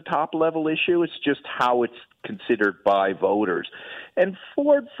always is a top-level issue. It's just how it's considered by voters. And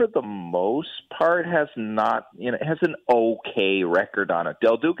Ford, for the most part, has an okay record on it.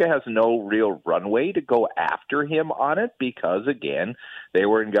 Del Duca has no real runway to go after him on it because, again, they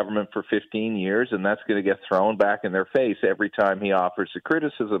were in government for 15 years, and that's going to get thrown back in their face every time he offers a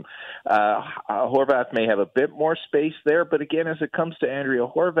criticism. Horwath may have a bit more space there, but again, as it comes to Andrea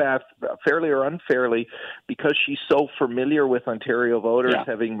Horwath, fairly or unfairly, because she's so familiar with Ontario voters,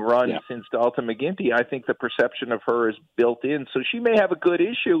 having run since Dalton McGuinty, I think the perception of her is built in. So she may have a good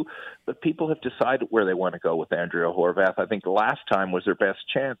issue, but people have decided where they want to go with Andrea Horwath. I think last time was their best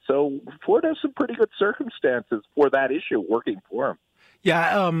chance. So Ford has some pretty good circumstances for that issue working for him.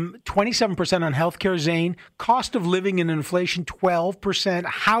 Yeah, 27% on healthcare, Zain. Cost of living and inflation, 12%.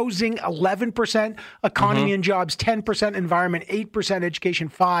 Housing, 11%. Economy and jobs, 10%. Environment, 8%. Education,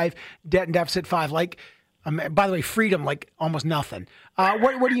 5%. Debt and deficit, 5%. By the way, freedom, almost nothing.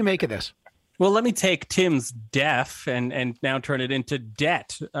 What do you make of this? Well, let me take Tim's deaf and now turn it into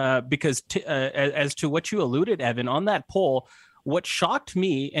debt, because as to what you alluded, Evan, on that poll, what shocked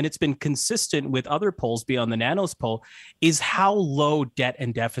me, and it's been consistent with other polls beyond the Nanos poll, is how low debt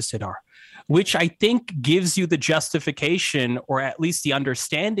and deficit are, which I think gives you the justification, or at least the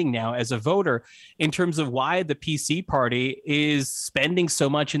understanding now as a voter, in terms of why the PC party is spending so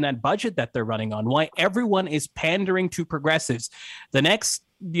much in that budget that they're running on, why everyone is pandering to progressives. The next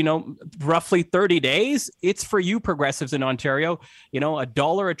roughly 30 days, it's for you progressives in Ontario.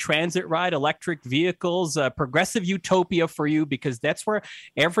 $1 a transit ride, electric vehicles, progressive utopia for you, because that's where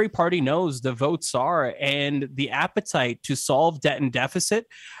every party knows the votes are. And the appetite to solve debt and deficit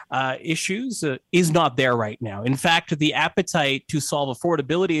issues is not there right now. In fact, the appetite to solve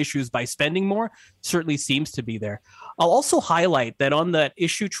affordability issues by spending more certainly seems to be there. I'll also highlight that on that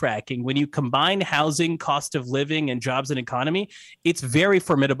issue tracking, when you combine housing, cost of living, and jobs and economy, it's very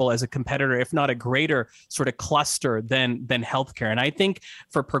formidable as a competitor, if not a greater sort of cluster than healthcare. And I think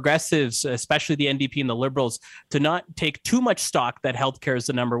for progressives, especially the NDP and the Liberals, to not take too much stock that healthcare is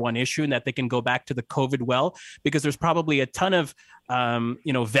the number one issue and that they can go back to the COVID well, because there's probably a ton of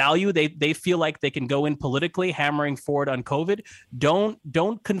value they feel like they can go in politically hammering forward on COVID. Don't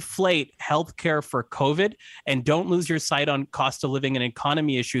conflate healthcare for COVID, and don't lose your sight on cost of living and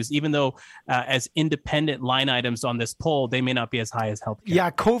economy issues, even though as independent line items on this poll, they may not be as high as healthcare.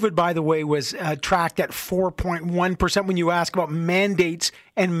 Yeah, COVID, by the way, was tracked at 4.1% when you ask about mandates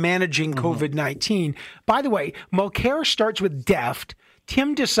and managing COVID-19. By the way, Mulcair starts with deft.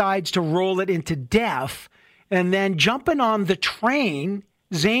 Tim decides to roll it into deaf. And then jumping on the train,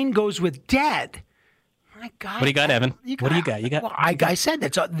 Zain goes with dead. My God. What do you got, Evan? What do you got? Well, I said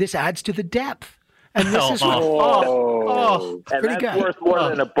this adds to the depth. And this is and pretty that's good. worth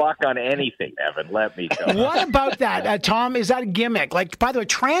more than $1 on anything, Evan. Let me go. What about that, Tom? Is that a gimmick? Like, by the way,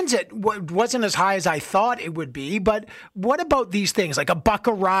 transit wasn't as high as I thought it would be. But what about these things? Like $1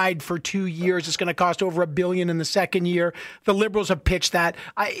 a ride for 2 years, it's going to cost over $1 billion in the second year. The Liberals have pitched that.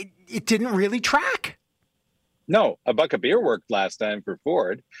 It didn't really track. No, $1 a beer worked last time for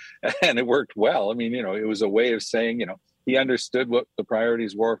Ford, and it worked well. I mean, it was a way of saying, he understood what the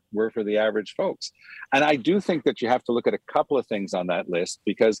priorities were for the average folks. And I do think that you have to look at a couple of things on that list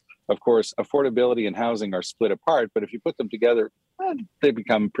because, of course, affordability and housing are split apart. But if you put them together, they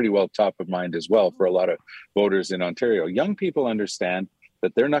become pretty well top of mind as well for a lot of voters in Ontario. Young people understand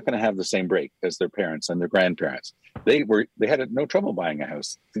that they're not going to have the same break as their parents and their grandparents. They had no trouble buying a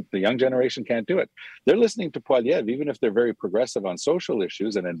house. The young generation can't do it. They're listening to Poilievre, even if they're very progressive on social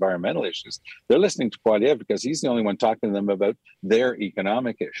issues and environmental issues. They're listening to Poilievre because he's the only one talking to them about their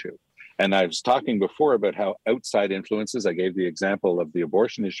economic issue. And I was talking before about how outside influences, I gave the example of the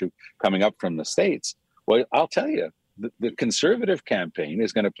abortion issue coming up from the States. Well, I'll tell you, the Conservative campaign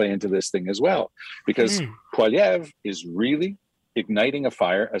is going to play into this thing as well, because Poilievre is really igniting a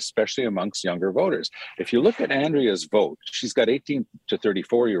fire, especially amongst younger voters. If you look at Andrea's vote, she's got 18 to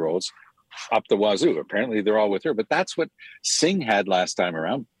 34-year-olds up the wazoo. Apparently, they're all with her. But that's what Singh had last time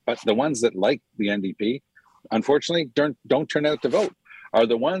around. But the ones that like the NDP, unfortunately, don't turn out to vote. Are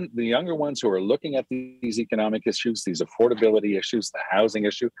the younger ones who are looking at these economic issues, these affordability issues, the housing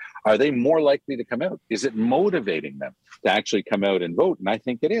issue, are they more likely to come out? Is it motivating them to actually come out and vote? And I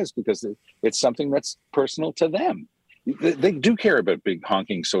think it is, because it's something that's personal to them. They do care about big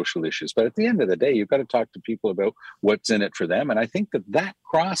honking social issues, but at the end of the day, you've got to talk to people about what's in it for them. And I think that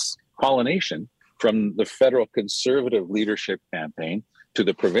cross-pollination from the federal Conservative leadership campaign to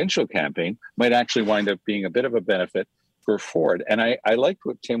the provincial campaign might actually wind up being a bit of a benefit for Ford. And I liked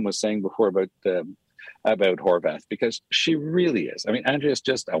what Tim was saying before about Horvath, because she really is. I mean, Andrea's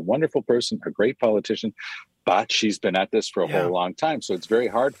just a wonderful person, a great politician, but she's been at this for a whole long time. So it's very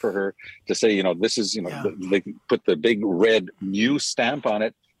hard for her to say, this is, they put the big red new stamp on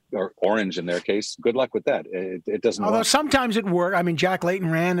it, or orange in their case. Good luck with that. It doesn't Although work. sometimes it worked. I mean, Jack Layton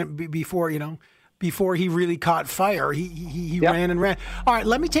ran before he really caught fire. He ran and ran. All right,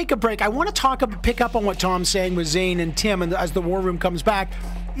 let me take a break. I want to pick up on what Tom's saying with Zain and Tim, and as the war room comes back,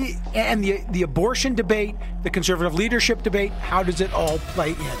 and the abortion debate, the Conservative leadership debate. How does it all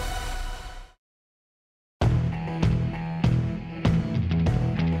play in?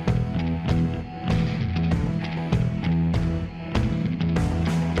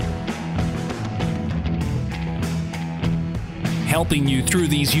 Helping you through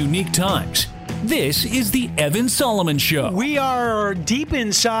these unique times. This is the Evan Solomon Show. We are deep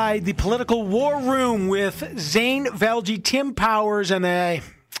inside the political war room with Zain Velji, Tim Powers, and I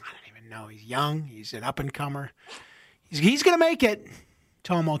don't even know. He's young. He's an up-and-comer. He's going to make it.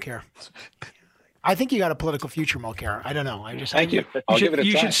 Tom Mulcair. I think you got a political future, Mulcair. I don't know. Thank you. I'll give it a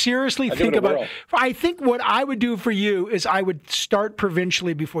try. You should seriously think about it. I think what I would do for you is I would start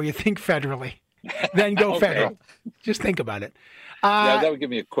provincially before you think federally. then go Okay. federal. Just think about it. Yeah, that would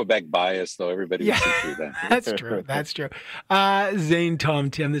give me a Quebec bias, though. Everybody would see through that. That's true. That's true. Zain, Tom,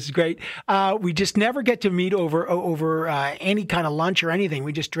 Tim, this is great. We just never get to meet over any kind of lunch or anything.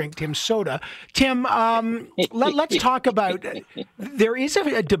 We just drink Tim's soda. Tim, let's talk about. There is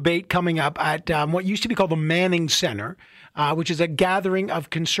a debate coming up at what used to be called the Manning Center, which is a gathering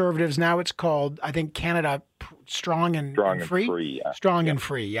of conservatives. Now it's called, I think, Canada Strong and Free. Yeah. Strong and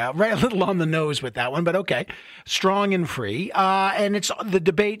Free. Yeah, right. A little on the nose with that one, but okay. Strong and Free. And it's the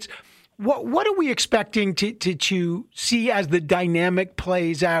debates. What are we expecting to see as the dynamic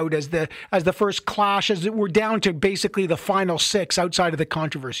plays out, as the first clash, as we're down to basically the final six outside of the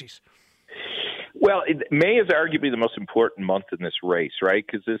controversies? Well, May is arguably the most important month in this race, right?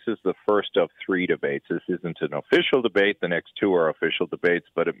 Because this is the first of three debates. This isn't an official debate. The next two are official debates,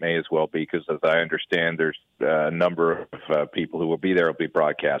 but it may as well be because, as I understand, there's a number of people who will be there. Will be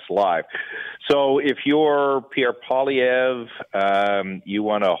broadcast live. So if you're Pierre Poilievre, you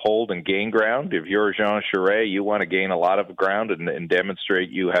want to hold and gain ground. If you're Jean Charest, you want to gain a lot of ground and demonstrate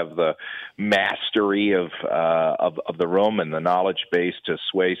you have the mastery of the room and the knowledge base to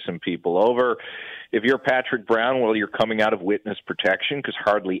sway some people over. If you're Patrick Brown, well, you're coming out of witness protection because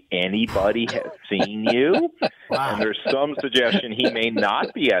hardly anybody has seen you. Wow. And there's some suggestion he may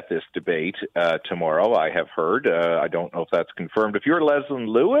not be at this debate tomorrow, I have heard. I don't know if that's confirmed. If you're Leslyn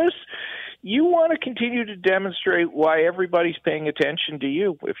Lewis, you want to continue to demonstrate why everybody's paying attention to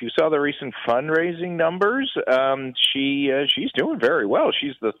you. If you saw the recent fundraising numbers, she's doing very well.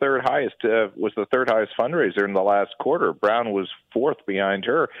 She's the third highest fundraiser in the last quarter. Brown was fourth behind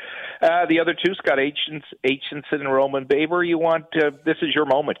her. The other two, Scott Aitchison and Roman Baber, this is your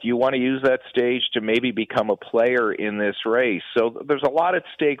moment. You want to use that stage to maybe become a player in this race. So there's a lot at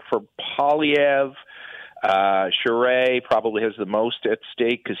stake for Poilievre. Charest probably has the most at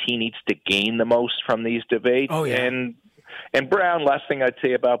stake because he needs to gain the most from these debates. Oh, yeah. And Brown, last thing I'd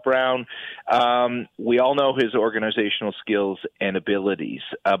say about Brown, we all know his organizational skills and abilities,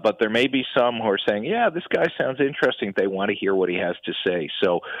 but there may be some who are saying, yeah, this guy sounds interesting. They want to hear what he has to say.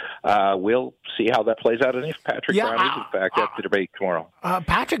 So we'll see how that plays out. And if Patrick Brown is, in fact, at the debate tomorrow.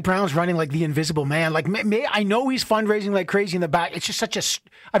 Patrick Brown's running like the invisible man. Like I know he's fundraising like crazy in the back. It's just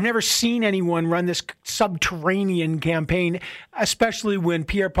I've never seen anyone run this subterranean campaign, especially when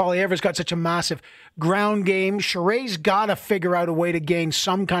Pierre Poilievre's got such a massive ground game. Charest's got to figure out a way to gain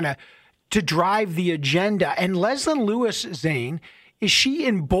some kind of, to drive the agenda. And Leslyn Lewis, Zain, is she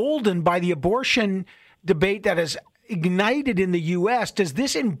emboldened by the abortion debate that has ignited in the U.S.? Does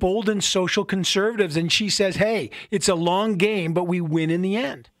this embolden social conservatives? And she says, hey, it's a long game, but we win in the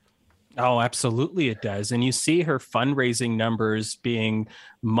end. Oh, absolutely it does. And you see her fundraising numbers being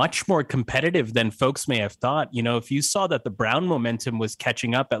much more competitive than folks may have thought. You know, if you saw that the Brown momentum was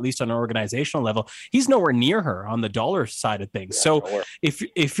catching up, at least on an organizational level, he's nowhere near her on the dollar side of things. Yeah, so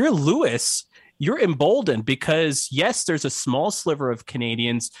if you're Lewis, you're emboldened because, yes, there's a small sliver of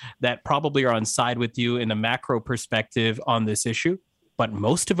Canadians that probably are on side with you in a macro perspective on this issue. But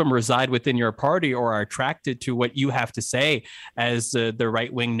most of them reside within your party or are attracted to what you have to say as the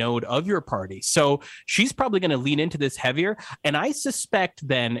right-wing node of your party. So she's probably going to lean into this heavier. And I suspect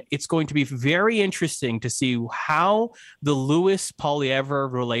then it's going to be very interesting to see how the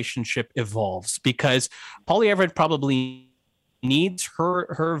Lewis-Poilievre relationship evolves, because Poilievre probably needs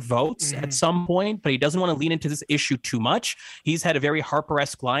her votes at some point, but he doesn't want to lean into this issue too much. He's had a very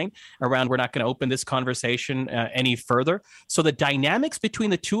Harper-esque line around, we're not going to open this conversation any further. So the dynamics between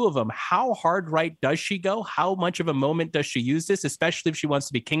the two of them, how hard right does she go? How much of a moment does she use this, especially if she wants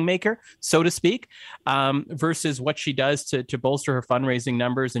to be kingmaker, so to speak, versus what she does to bolster her fundraising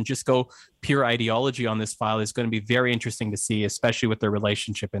numbers and just go pure ideology on this file is going to be very interesting to see, especially with their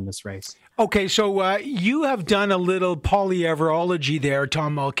relationship in this race. Okay, so you have done a little Poilievreology there,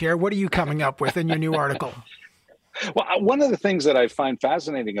 Tom Mulcair. What are you coming up with in your new article? Well, one of the things that I find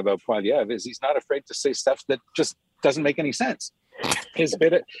fascinating about Poilievre is he's not afraid to say stuff that just doesn't make any sense. His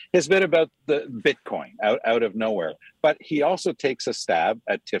bit about the Bitcoin out of nowhere. But he also takes a stab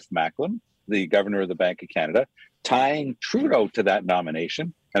at Tiff Macklem, the governor of the Bank of Canada, tying Trudeau to that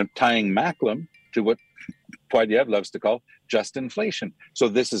nomination and tying Macklem to what Poilievre loves to call just inflation. So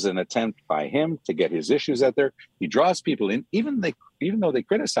this is an attempt by him to get his issues out there. He draws people in, even though they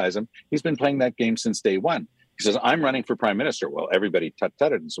criticize him. He's been playing that game since day one. He says, I'm running for prime minister. Well, everybody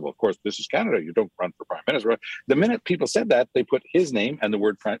tut-tutted and said, well, of course, this is Canada. You don't run for prime minister. The minute people said that, they put his name and the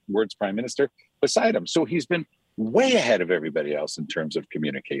words prime minister beside him. So he's been way ahead of everybody else in terms of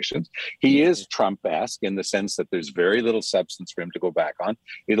communications. He is Trump-esque in the sense that there's very little substance for him to go back on.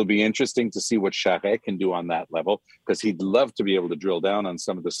 It'll be interesting to see what Charest can do on that level, because he'd love to be able to drill down on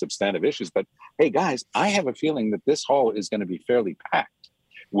some of the substantive issues. But hey, guys, I have a feeling that this hall is going to be fairly packed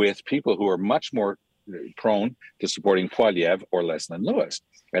with people who are much more prone to supporting Poilievre or Leslyn Lewis.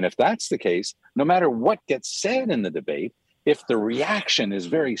 And if that's the case, no matter what gets said in the debate, if the reaction is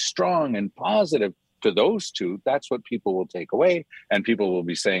very strong and positive to those two, that's what people will take away. And people will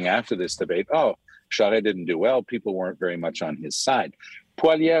be saying after this debate, oh, Charest didn't do well. People weren't very much on his side.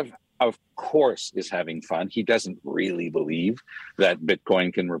 Poilievre, of course, is having fun. He doesn't really believe that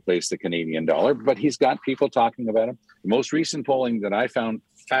Bitcoin can replace the Canadian dollar, but he's got people talking about him. The most recent polling that I found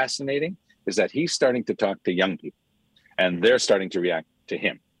fascinating is that he's starting to talk to young people, and they're starting to react to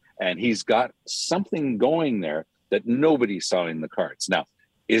him. And he's got something going there that nobody saw in the cards. Now,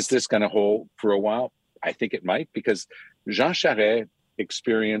 is this going to hold for a while? I think it might, because Jean Charest,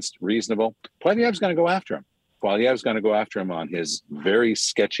 experienced, reasonable. Poilievre's going to go after him. Poilievre's going to go after him on his very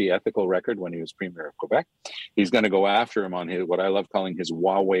sketchy ethical record when he was Premier of Quebec. He's going to go after him on his, what I love calling his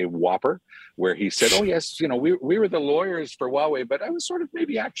Huawei Whopper, where he said, oh, yes, you know, we were the lawyers for Huawei, but I was sort of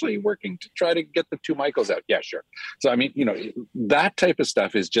maybe actually working to try to get the two Michaels out. Yeah, sure. So, I mean, you know, that type of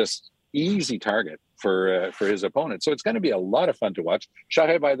stuff is just easy target for his opponent. So it's going to be a lot of fun to watch.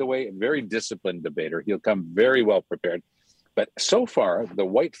 Charest, by the way, a very disciplined debater. He'll come very well prepared. But so far, the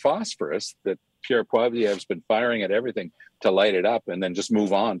white phosphorus that Pierre Poilievre's been firing at everything to light it up and then just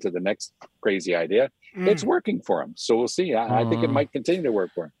move on to the next crazy idea, it's working for him. So we'll see. I think it might continue to work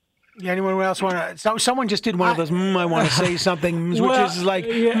for him. Yeah, anyone else want to? So someone just did one of those. I want to say something, which is like,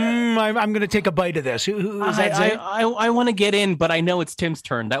 I'm going to take a bite of this. Who is that? Zain? I want to get in, but I know it's Tim's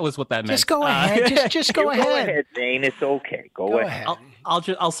turn. That was what that meant. Just go ahead. Just go ahead. Go ahead, Zain. It's okay. Go ahead.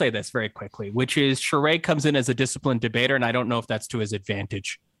 I'll say this very quickly, which is Charest comes in as a disciplined debater, and I don't know if that's to his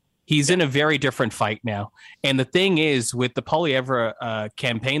advantage. He's in a very different fight now. And the thing is, with the Poilievre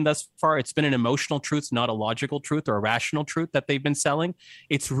campaign thus far, it's been an emotional truth, not a logical truth or a rational truth that they've been selling.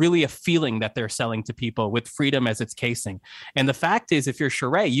 It's really a feeling that they're selling to people with freedom as its casing. And the fact is, if you're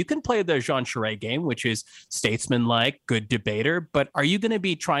Charest, you can play the Jean Charest game, which is statesman-like, good debater. But are you going to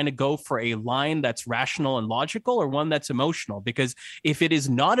be trying to go for a line that's rational and logical or one that's emotional? Because if it is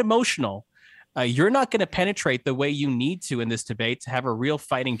not emotional, you're not going to penetrate the way you need to in this debate to have a real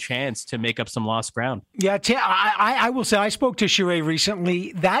fighting chance to make up some lost ground. Yeah, I will say I spoke to Charest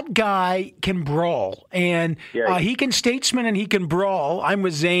recently. That guy can brawl, and he can statesman and he can brawl. I'm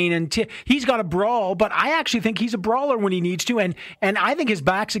with Zain, and he's got a brawl, but I actually think he's a brawler when he needs to, and I think his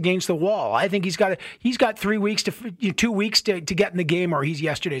back's against the wall. I think he's got 3 weeks to 2 weeks to get in the game, or he's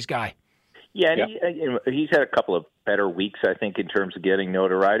yesterday's guy. Yeah, and he's had a couple of better weeks, I think, in terms of getting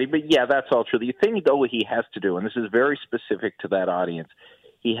notoriety. But yeah, that's all true. The thing, though, he has to do, and this is very specific to that audience,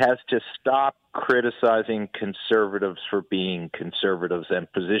 he has to stop criticizing conservatives for being conservatives and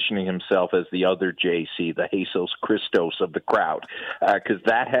positioning himself as the other JC, the Jesus Christos of the crowd, because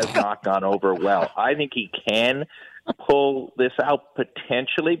that has not gone over well. I think he can pull this out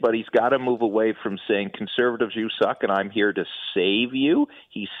potentially, but he's got to move away from saying conservatives, you suck and I'm here to save you.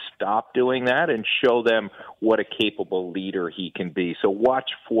 He stopped doing that and show them what a capable leader he can be. So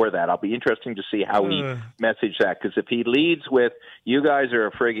watch for that. I'll be interesting to see how he message that, because if he leads with, you guys are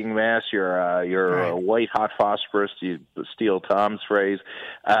a frigging mess, you're a white hot phosphorus, to steal Tom's phrase,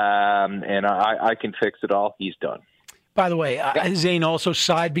 and I can fix it all, he's done. By the way, Zain also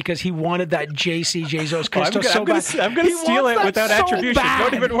sighed because he wanted that JC Jesus Christos so bad. I'm going to steal it without attribution. Bad.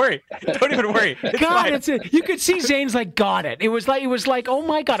 Don't even worry. Don't even worry. You could see Zain's like, got it. It was like, oh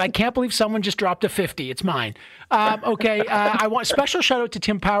my God, I can't believe someone just dropped a 50. It's mine. I want special shout out to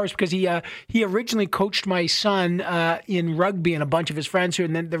Tim Powers, because he originally coached my son in rugby and a bunch of his friends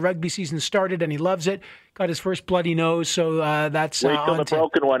and then the rugby season started and he loves it. Got his first bloody nose, so that's wait till the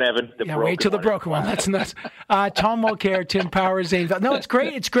broken one, Evan. Wait till the broken one. That's nuts. Tom Mulcair, Tim Powers, Zain Velji. No, it's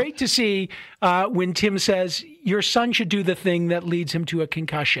great. It's great to see when Tim says your son should do the thing that leads him to a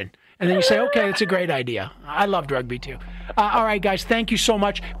concussion. And then you say, okay, it's a great idea. I loved rugby too. All right, guys, thank you so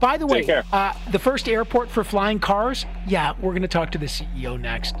much. By the way, the first airport for flying cars, we're going to talk to the CEO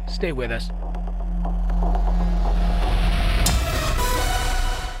next. Stay with us.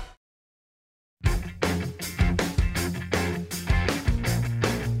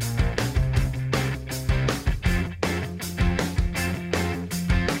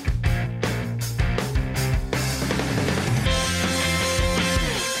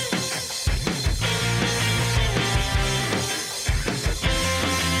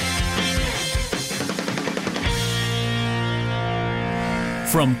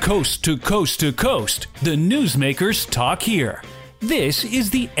 From coast to coast to coast, the newsmakers talk here. This is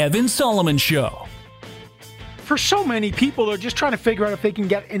the Evan Solomon Show. For so many people, they're just trying to figure out if they can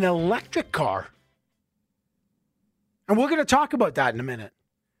get an electric car. And we're going to talk about that in a minute.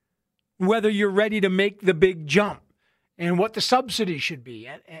 Whether you're ready to make the big jump and what the subsidy should be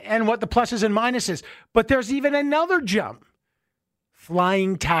and what the pluses and minuses. But there's even another jump.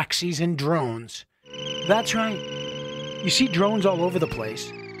 Flying taxis and drones. That's right. You see drones all over the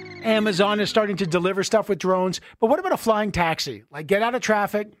place. Amazon is starting to deliver stuff with drones. But what about a flying taxi? Like, get out of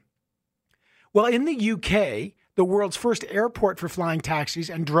traffic. Well, in the UK, the world's first airport for flying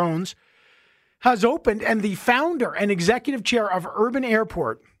taxis and drones has opened, and the founder and executive chair of Urban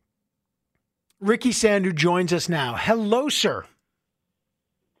Airport, Ricky Sandhu, joins us now. Hello, sir.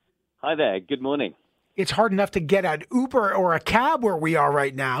 Hi there. Good morning. It's hard enough to get an Uber or a cab where we are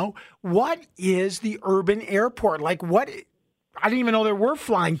right now. What is the Urban Airport? Like, what? I didn't even know there were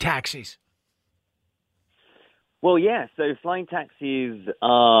flying taxis. Well, yeah. So flying taxis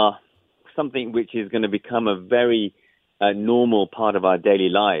are something which is going to become a very normal part of our daily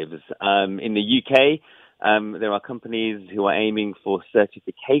lives. In the UK, there are companies who are aiming for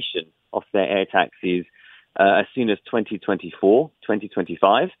certification of their air taxis as soon as 2024,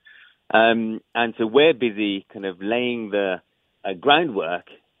 2025. And so we're busy kind of laying the groundwork,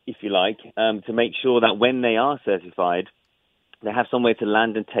 if you like, to make sure that when they are certified, they have somewhere to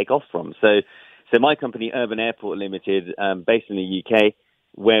land and take off from. So my company, Urban Airport Limited, based in the UK,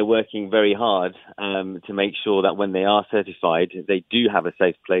 we're working very hard to make sure that when they are certified, they do have a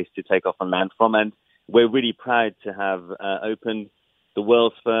safe place to take off and land from. And we're really proud to have opened the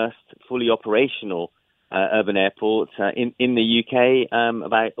world's first fully operational urban airport in the UK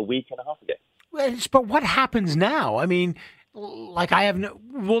about a week and a half ago. But what happens now? I mean, like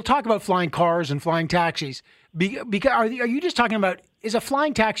we'll talk about flying cars and flying taxis. Because are you just talking about, is a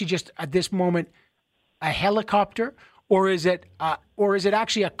flying taxi just at this moment a helicopter, or is it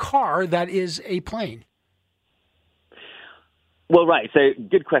actually a car that is a plane? Well, right. So,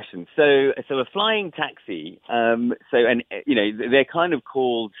 good question. So a flying taxi. They're kind of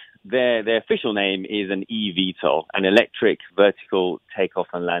called. Their official name is an eVTOL, an electric vertical takeoff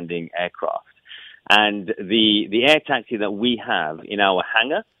and landing aircraft. And the air taxi that we have in our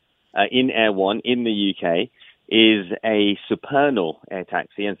hangar in Air One in the UK is a Supernal air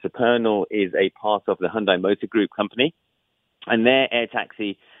taxi, and Supernal is a part of the Hyundai Motor Group company, and their air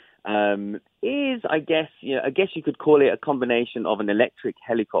taxi is, I guess you could call it a combination of an electric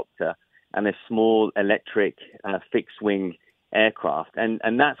helicopter and a small electric fixed-wing aircraft.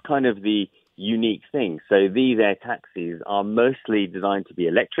 And that's kind of the unique thing. So these air taxis are mostly designed to be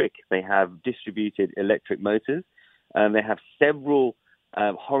electric. They have distributed electric motors. They have several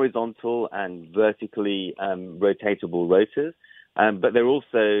horizontal and vertically rotatable rotors. But there are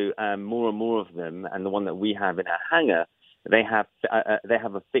also more and more of them. And the one that we have in our hangar, they have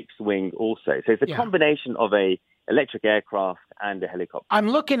a fixed wing also. So it's a combination of a electric aircraft and a helicopter. I'm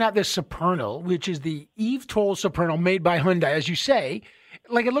looking at this Supernal, which is the eVTOL Supernal made by Hyundai. As you say,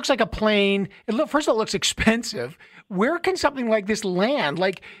 like, it looks like a plane. First of all, it looks expensive. Where can something like this land?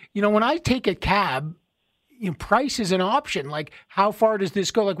 Like, when I take a cab, price is an option. Like, how far does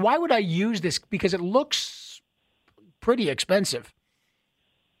this go? Like, why would I use this? Because it looks pretty expensive.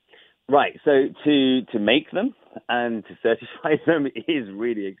 Right. So to make them and to certify them is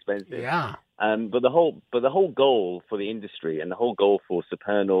really expensive. Yeah. But the whole goal for the industry and the whole goal for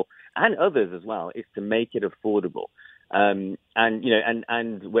Supernal and others as well is to make it affordable. And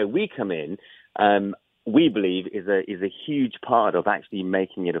where we come in, we believe is a huge part of actually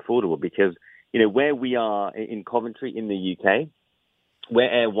making it affordable, because where we are in Coventry in the UK, where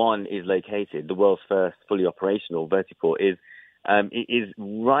Air One is located, the world's first fully operational vertiport is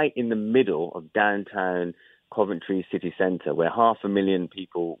right in the middle of downtown Coventry city centre, where 500,000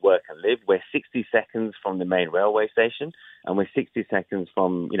 people work and live. We're 60 seconds from the main railway station, and we're 60 seconds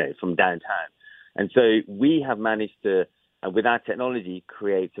from downtown. And so we have managed to, with our technology,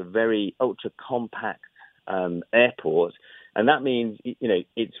 create a very ultra compact airport. And that means,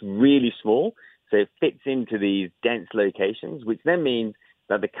 it's really small. So it fits into these dense locations, which then means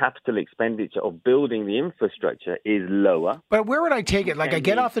that the capital expenditure of building the infrastructure is lower. But where would I take it? Like, I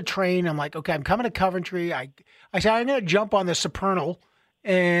get off the train, I'm like, okay, I'm coming to Coventry. I say, I'm going to jump on the Supernal,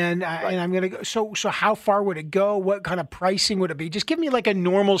 and I'm going to go. So how far would it go? What kind of pricing would it be? Just give me like a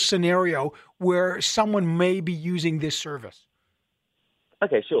normal scenario where someone may be using this service.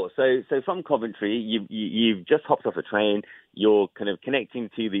 Okay, sure. So from Coventry, you've just hopped off a train. You're kind of connecting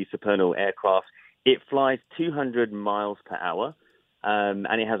to the Supernal aircraft. It flies 200 miles per hour.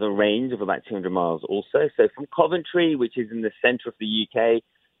 and it has a range of about 200 miles also. So from Coventry, which is in the centre of the UK,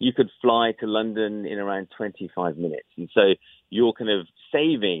 you could fly to London in around 25 minutes. And so you're kind of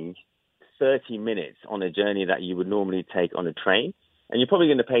saving 30 minutes on a journey that you would normally take on a train. And you're probably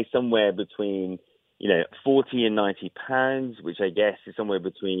going to pay somewhere between, 40 and 90 pounds, which I guess is somewhere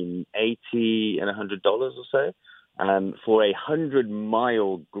between $80 and $100 or so, for a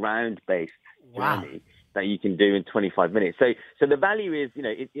 100-mile ground-based journey that you can do in 25 minutes. So the value is,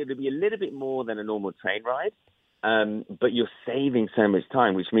 it'll be a little bit more than a normal train ride, but you're saving so much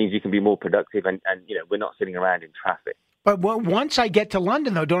time, which means you can be more productive and we're not sitting around in traffic. But once I get to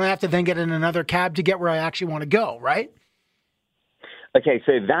London, though, don't I have to then get in another cab to get where I actually want to go, right? Okay,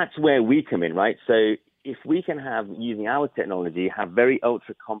 so that's where we come in, right? So if we can using our technology, have very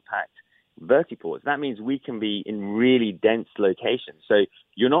ultra-compact vertiports, that means we can be in really dense locations. So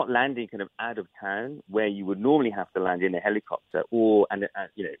you're not landing kind of out of town where you would normally have to land in a helicopter or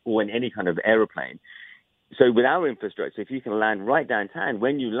in any kind of aeroplane. So with our infrastructure, if you can land right downtown,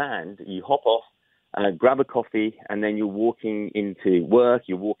 when you land, you hop off, grab a coffee, and then you're walking into work,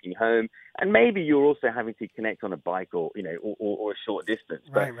 you're walking home, and maybe you're also having to connect on a bike or a short distance.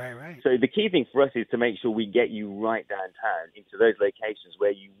 Right. So the key thing for us is to make sure we get you right downtown into those locations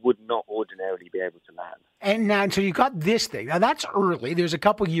where you would not ordinarily be able to land. And now, so you got this thing. Now, that's early. There's a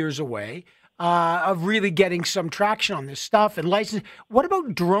couple years away of really getting some traction on this stuff and license. What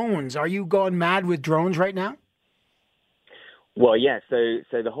about drones? Are you going mad with drones right now? Well, yeah. So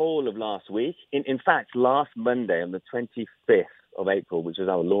the whole of last week, in fact, last Monday on the 25th of April, which was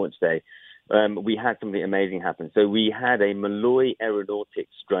our launch day, we had something amazing happen. So we had a Malloy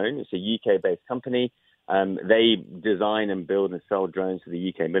Aeronautics drone. It's a UK-based company. They design and build and sell drones to the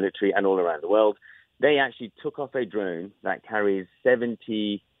UK military and all around the world. They actually took off a drone that carries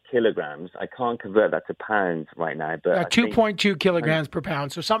 70 kilograms. I can't convert that to pounds right now, but 2.2 kilograms per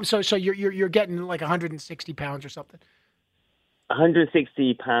pound. So you're getting like 160 pounds or something.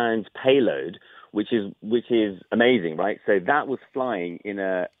 160 pounds payload, which is amazing, right? So that was flying in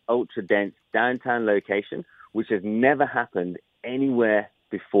a ultra dense downtown location, which has never happened anywhere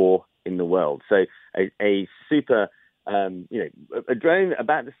before in the world. So a super, a drone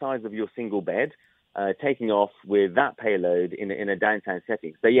about the size of your single bed, taking off with that payload in a downtown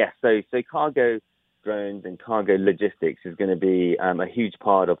setting. So yes, so cargo drones and cargo logistics is going to be a huge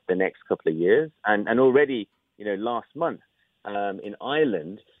part of the next couple of years, and already, last month. In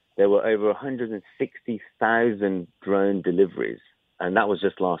Ireland, there were over 160,000 drone deliveries, and that was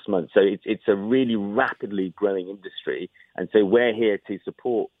just last month. So it's a really rapidly growing industry, and so we're here to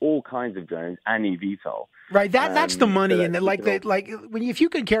support all kinds of drones and eVTOL. Right, that's the money, so and if you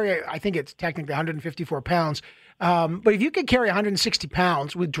can carry, I think it's technically 154 pounds, but if you can carry 160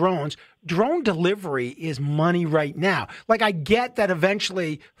 pounds with drones, drone delivery is money right now. Like, I get that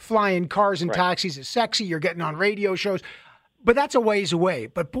eventually flying cars and taxis is sexy. You're getting on radio shows. But that's a ways away.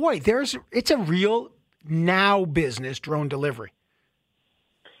 But boy, it's a real now business, drone delivery.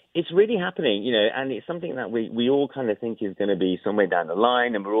 It's really happening, and it's something that we all kind of think is going to be somewhere down the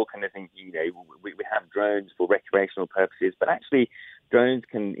line, and we're all kind of thinking, we have drones for recreational purposes, but actually drones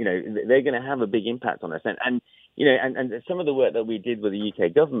can, they're going to have a big impact on us. And some of the work that we did with the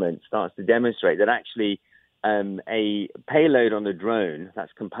UK government starts to demonstrate that actually a payload on a drone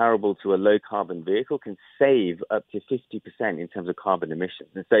that's comparable to a low-carbon vehicle can save up to 50% in terms of carbon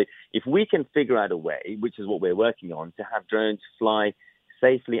emissions. And so if we can figure out a way, which is what we're working on, to have drones fly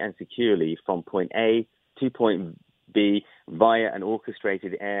safely and securely from point A to point B via an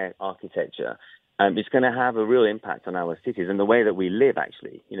orchestrated air architecture, it's going to have a real impact on our cities and the way that we live,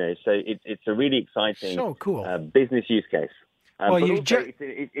 actually. So it's a really exciting business use case. But also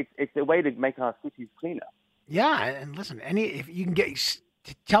it's a way to make our cities cleaner. Yeah, and listen, if you can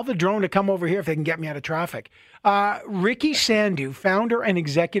tell the drone to come over here if they can get me out of traffic. Ricky Sandhu, founder and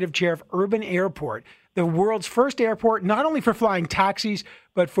executive chair of Urban Airport, the world's first airport, not only for flying taxis,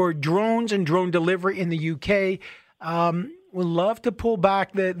 but for drones and drone delivery in the UK. We'd love to pull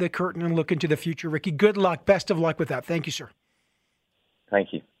back the curtain and look into the future. Ricky, good luck. Best of luck with that. Thank you, sir.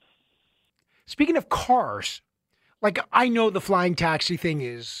 Thank you. Speaking of cars, I know the flying taxi thing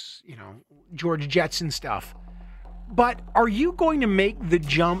is, George Jetson stuff. But are you going to make the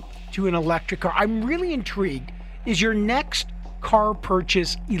jump to an electric car? I'm really intrigued. Is your next car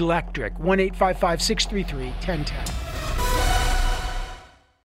purchase electric? 1-855-633-1010.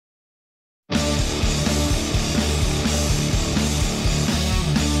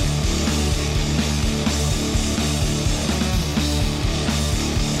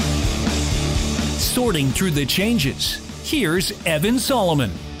 Sorting through the changes. Here's Evan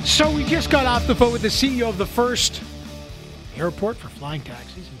Solomon. So we just got off the phone with the CEO of the first airport for flying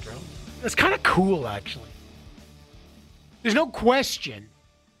taxis and drones. That's kind of cool, actually. There's no question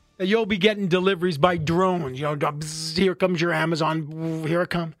that you'll be getting deliveries by drones. You know, bzz, here comes your Amazon. Here it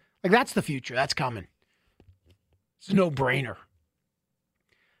comes. Like, that's the future. That's coming. It's a no-brainer.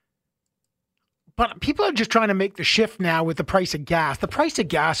 But people are just trying to make the shift now with the price of gas. The price of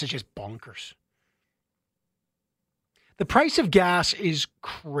gas is just bonkers. The price of gas is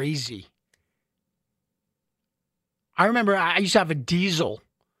crazy. I remember I used to have a diesel,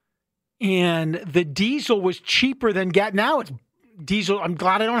 and the diesel was cheaper than gas. Now it's diesel. I'm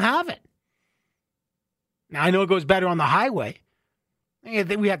glad I don't have it. Now, I know it goes better on the highway. We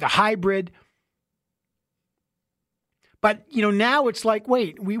have the hybrid. But, you know, now it's like,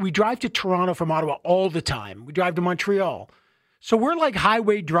 wait, we drive to Toronto from Ottawa all the time. We drive to Montreal. So we're like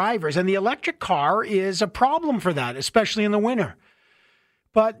highway drivers, and the electric car is a problem for that, especially in the winter.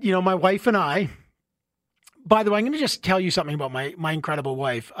 But, you know, my wife and I, by the way, I'm going to just tell you something about my incredible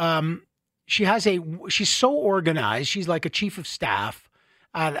wife. She's so organized. She's like a chief of staff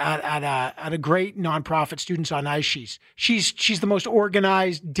at a great nonprofit, Students on Ice. She's the most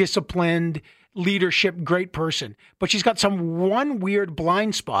organized, disciplined, leadership, great person. But she's got one weird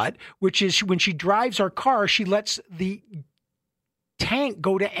blind spot, which is when she drives our car, she lets the tank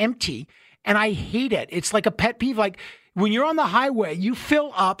go to empty, and I hate it. It's like a pet peeve. Like, when you're on the highway, you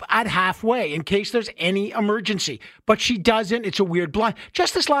fill up at halfway in case there's any emergency. But she doesn't. It's a weird blind.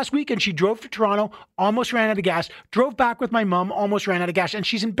 Just this last weekend, she drove to Toronto, almost ran out of gas, drove back with my mom, almost ran out of gas, and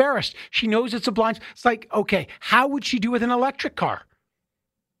she's embarrassed. She knows it's a blind. It's like, okay, how would she do with an electric car?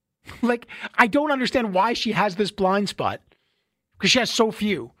 Like, I don't understand why she has this blind spot, because she has so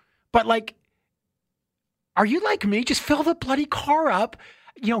few. But, like, are you like me? Just fill the bloody car up.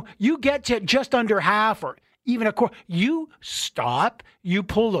 You know, you get to just under half or even a quarter. You stop, you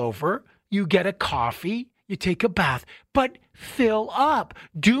pull over, you get a coffee, you take a bath, but fill up.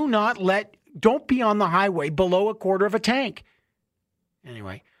 Don't be on the highway below a quarter of a tank.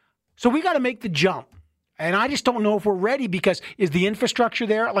 Anyway, so we got to make the jump. And I just don't know if we're ready, because is the infrastructure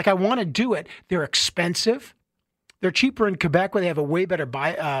there? Like, I want to do it. They're expensive. They're cheaper in Quebec, where they have a way better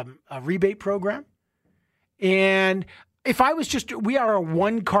rebate program. And if I was we are a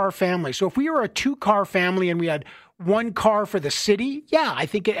one-car family. So if we were a two-car family and we had one car for the city, yeah, I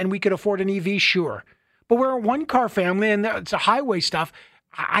think and we could afford an EV, sure. But we're a one-car family, and it's a highway stuff.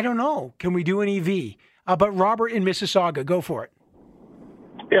 I don't know. Can we do an EV? But Robert in Mississauga, go for it.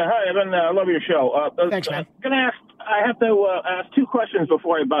 Yeah, hi, Evan. I love your show. Thanks, man. I have to ask two questions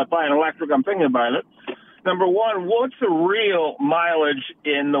before I buy an electric. I'm thinking about it. Number one, what's the real mileage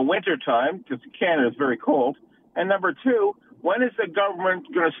in the wintertime? Because Canada is very cold. And number two, when is the government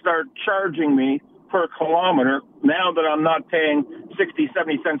going to start charging me per kilometer now that I'm not paying 60,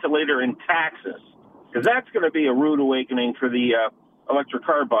 70 cents a liter in taxes? Because that's going to be a rude awakening for the electric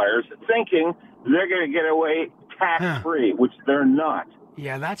car buyers, thinking they're going to get away tax-free, which they're not.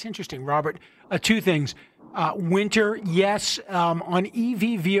 Yeah, that's interesting, Robert. Two things. Winter, yes. On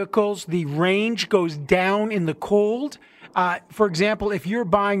EV vehicles, the range goes down in the cold. For example, if you're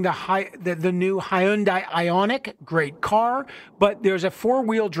buying the new Hyundai Ioniq, great car, but there's a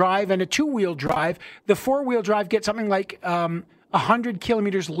four-wheel drive and a two-wheel drive. The four-wheel drive gets something like 100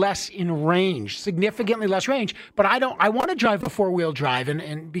 kilometers less in range, significantly less range. But I want to drive a four-wheel drive,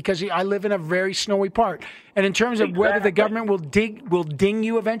 and because I live in a very snowy part. And in terms of whether the government will ding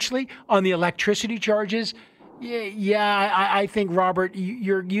you eventually on the electricity charges, I think, Robert,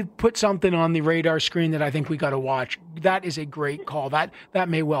 you put something on the radar screen that I think we got to watch. That is a great call. That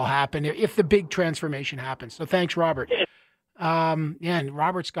may well happen if the big transformation happens. So thanks, Robert. And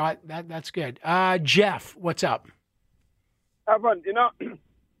Robert's got that. That's good. Jeff, what's up? Evan,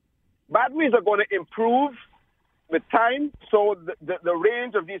 batteries are going to improve with time, so the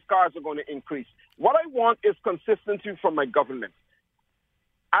range of these cars are going to increase. What I want is consistency from my government.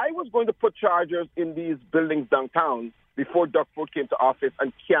 I was going to put chargers in these buildings downtown before Doug Ford came to office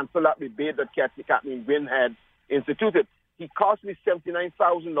and cancel that rebate that Kathleen Wynne had instituted. He cost me $79,000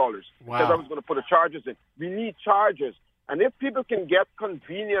 because I was going to put the chargers in. We need chargers. And if people can get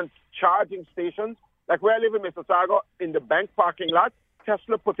convenient charging stations, like where I live in Mississauga, in the bank parking lot,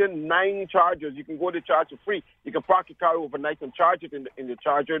 Tesla put in 9 chargers. You can go to charge for free. You can park your car overnight and charge it in the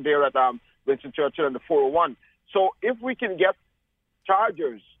charger there at Winston Churchill and the 401. So if we can get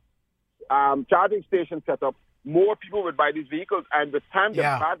chargers, charging stations set up, more people would buy these vehicles, and with time, the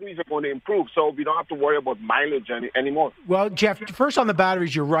batteries are going to improve, so we don't have to worry about mileage anymore. Well, Jeff, first on the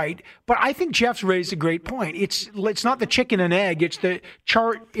batteries, you're right, but I think Jeff's raised a great point. It's not the chicken and egg; it's the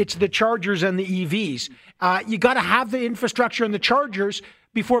chargers and the EVs. You got to have the infrastructure and the chargers,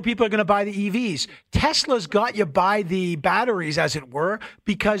 before people are going to buy the EVs. Tesla's got you buy the batteries, as it were,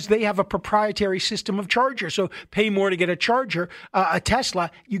 because they have a proprietary system of charger. So pay more to get a charger. A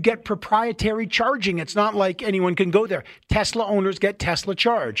Tesla, you get proprietary charging. It's not like anyone can go there. Tesla owners get Tesla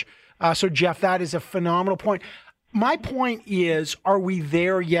charge. So, Jeff, that is a phenomenal point. My point is, are we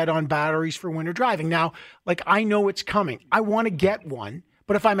there yet on batteries for winter driving? Now, like, I know it's coming. I want to get one,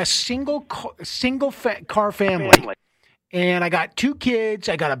 but if I'm a single car family, and I got 2 kids,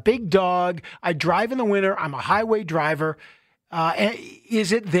 I got a big dog, I drive in the winter, I'm a highway driver,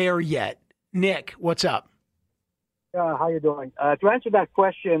 is it there yet? Nick, what's up? How you doing? To answer that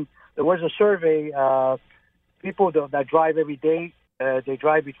question, there was a survey. People that drive every day, they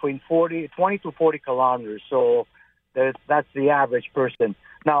drive between 20 to 40 kilometers. So that's the average person.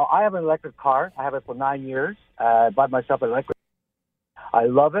 Now, I have an electric car. I have it for 9 years. I bought myself an electric. I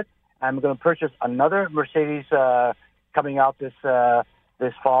love it. I'm going to purchase another Mercedes coming out this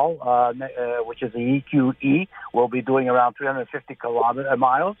fall, which is the EQE. We'll be doing around 350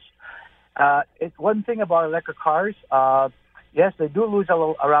 miles. It's one thing about electric cars. Yes, they do lose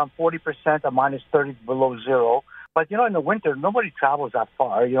around 40% or minus 30 below zero. But, in the winter, nobody travels that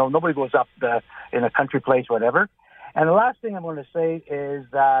far. Nobody goes up in a country place, whatever. And the last thing I'm going to say is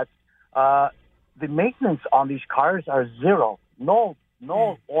that the maintenance on these cars are zero. No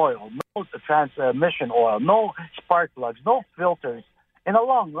oil, no transmission oil, no spark plugs, no filters. In the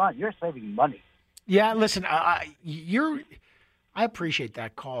long run, you're saving money. Yeah, listen, I appreciate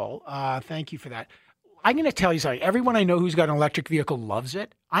that call. Thank you for that. I'm going to tell you something. Everyone I know who's got an electric vehicle loves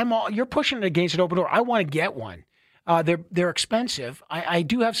it. You're pushing it against an open door. I want to get one. They're expensive. I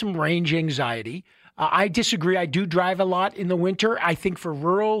do have some range anxiety. I disagree. I do drive a lot in the winter. I think for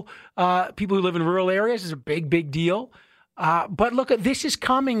rural people who live in rural areas, it's a big deal. But look, this is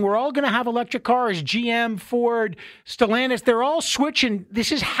coming. We're all going to have electric cars. GM, Ford, Stellantis, they're all switching.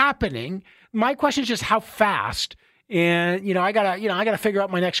 This is happening. My question is just how fast. And I gotta figure out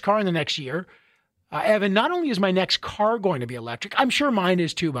my next car in the next year. Evan, not only is my next car going to be electric, I'm sure mine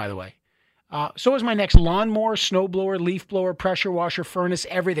is too, by the way. So is my next lawnmower, snowblower, leaf blower, pressure washer, furnace,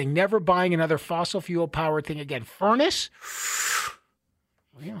 everything. Never buying another fossil fuel powered thing again. Furnace?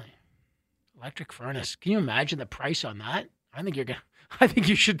 Really? Electric furnace. Can you imagine the price on that? I think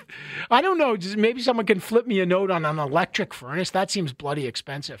you should. I don't know. Just maybe someone can flip me a note on an electric furnace. That seems bloody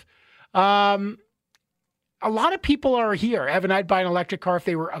expensive. A lot of people are here. Evan, I'd buy an electric car if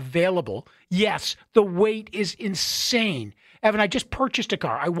they were available. Yes, the wait is insane. Evan, I just purchased a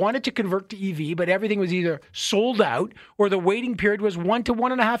car. I wanted to convert to EV, but everything was either sold out or the waiting period was 1 to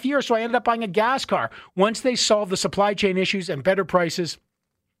 1.5 years. So I ended up buying a gas car. Once they solve the supply chain issues and better prices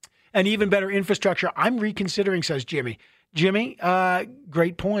and even better infrastructure, I'm reconsidering, says Jimmy. Jimmy,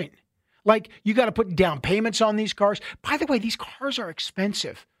 great point. Like, you got to put down payments on these cars. By the way, these cars are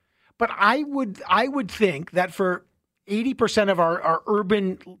expensive. But I would think that for 80% of our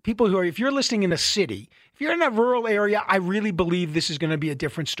urban people who are, if you're listening in a city, if you're in a rural area, I really believe this is going to be a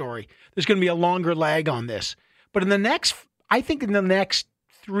different story. There's going to be a longer lag on this. But in the next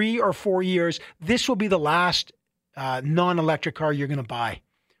 3 or 4 years, this will be the last non-electric car you're going to buy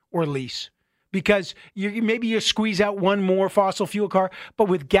or lease. Because maybe you squeeze out one more fossil fuel car, but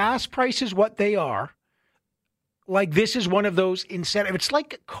with gas prices what they are, like this is one of those incentives. It's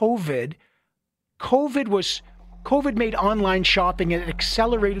like COVID. COVID made online shopping and it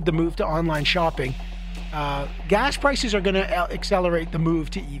accelerated the move to online shopping. Gas prices are going to accelerate the move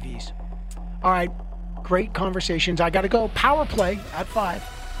to EVs. All right, great conversations. I got to go. Power play at 5.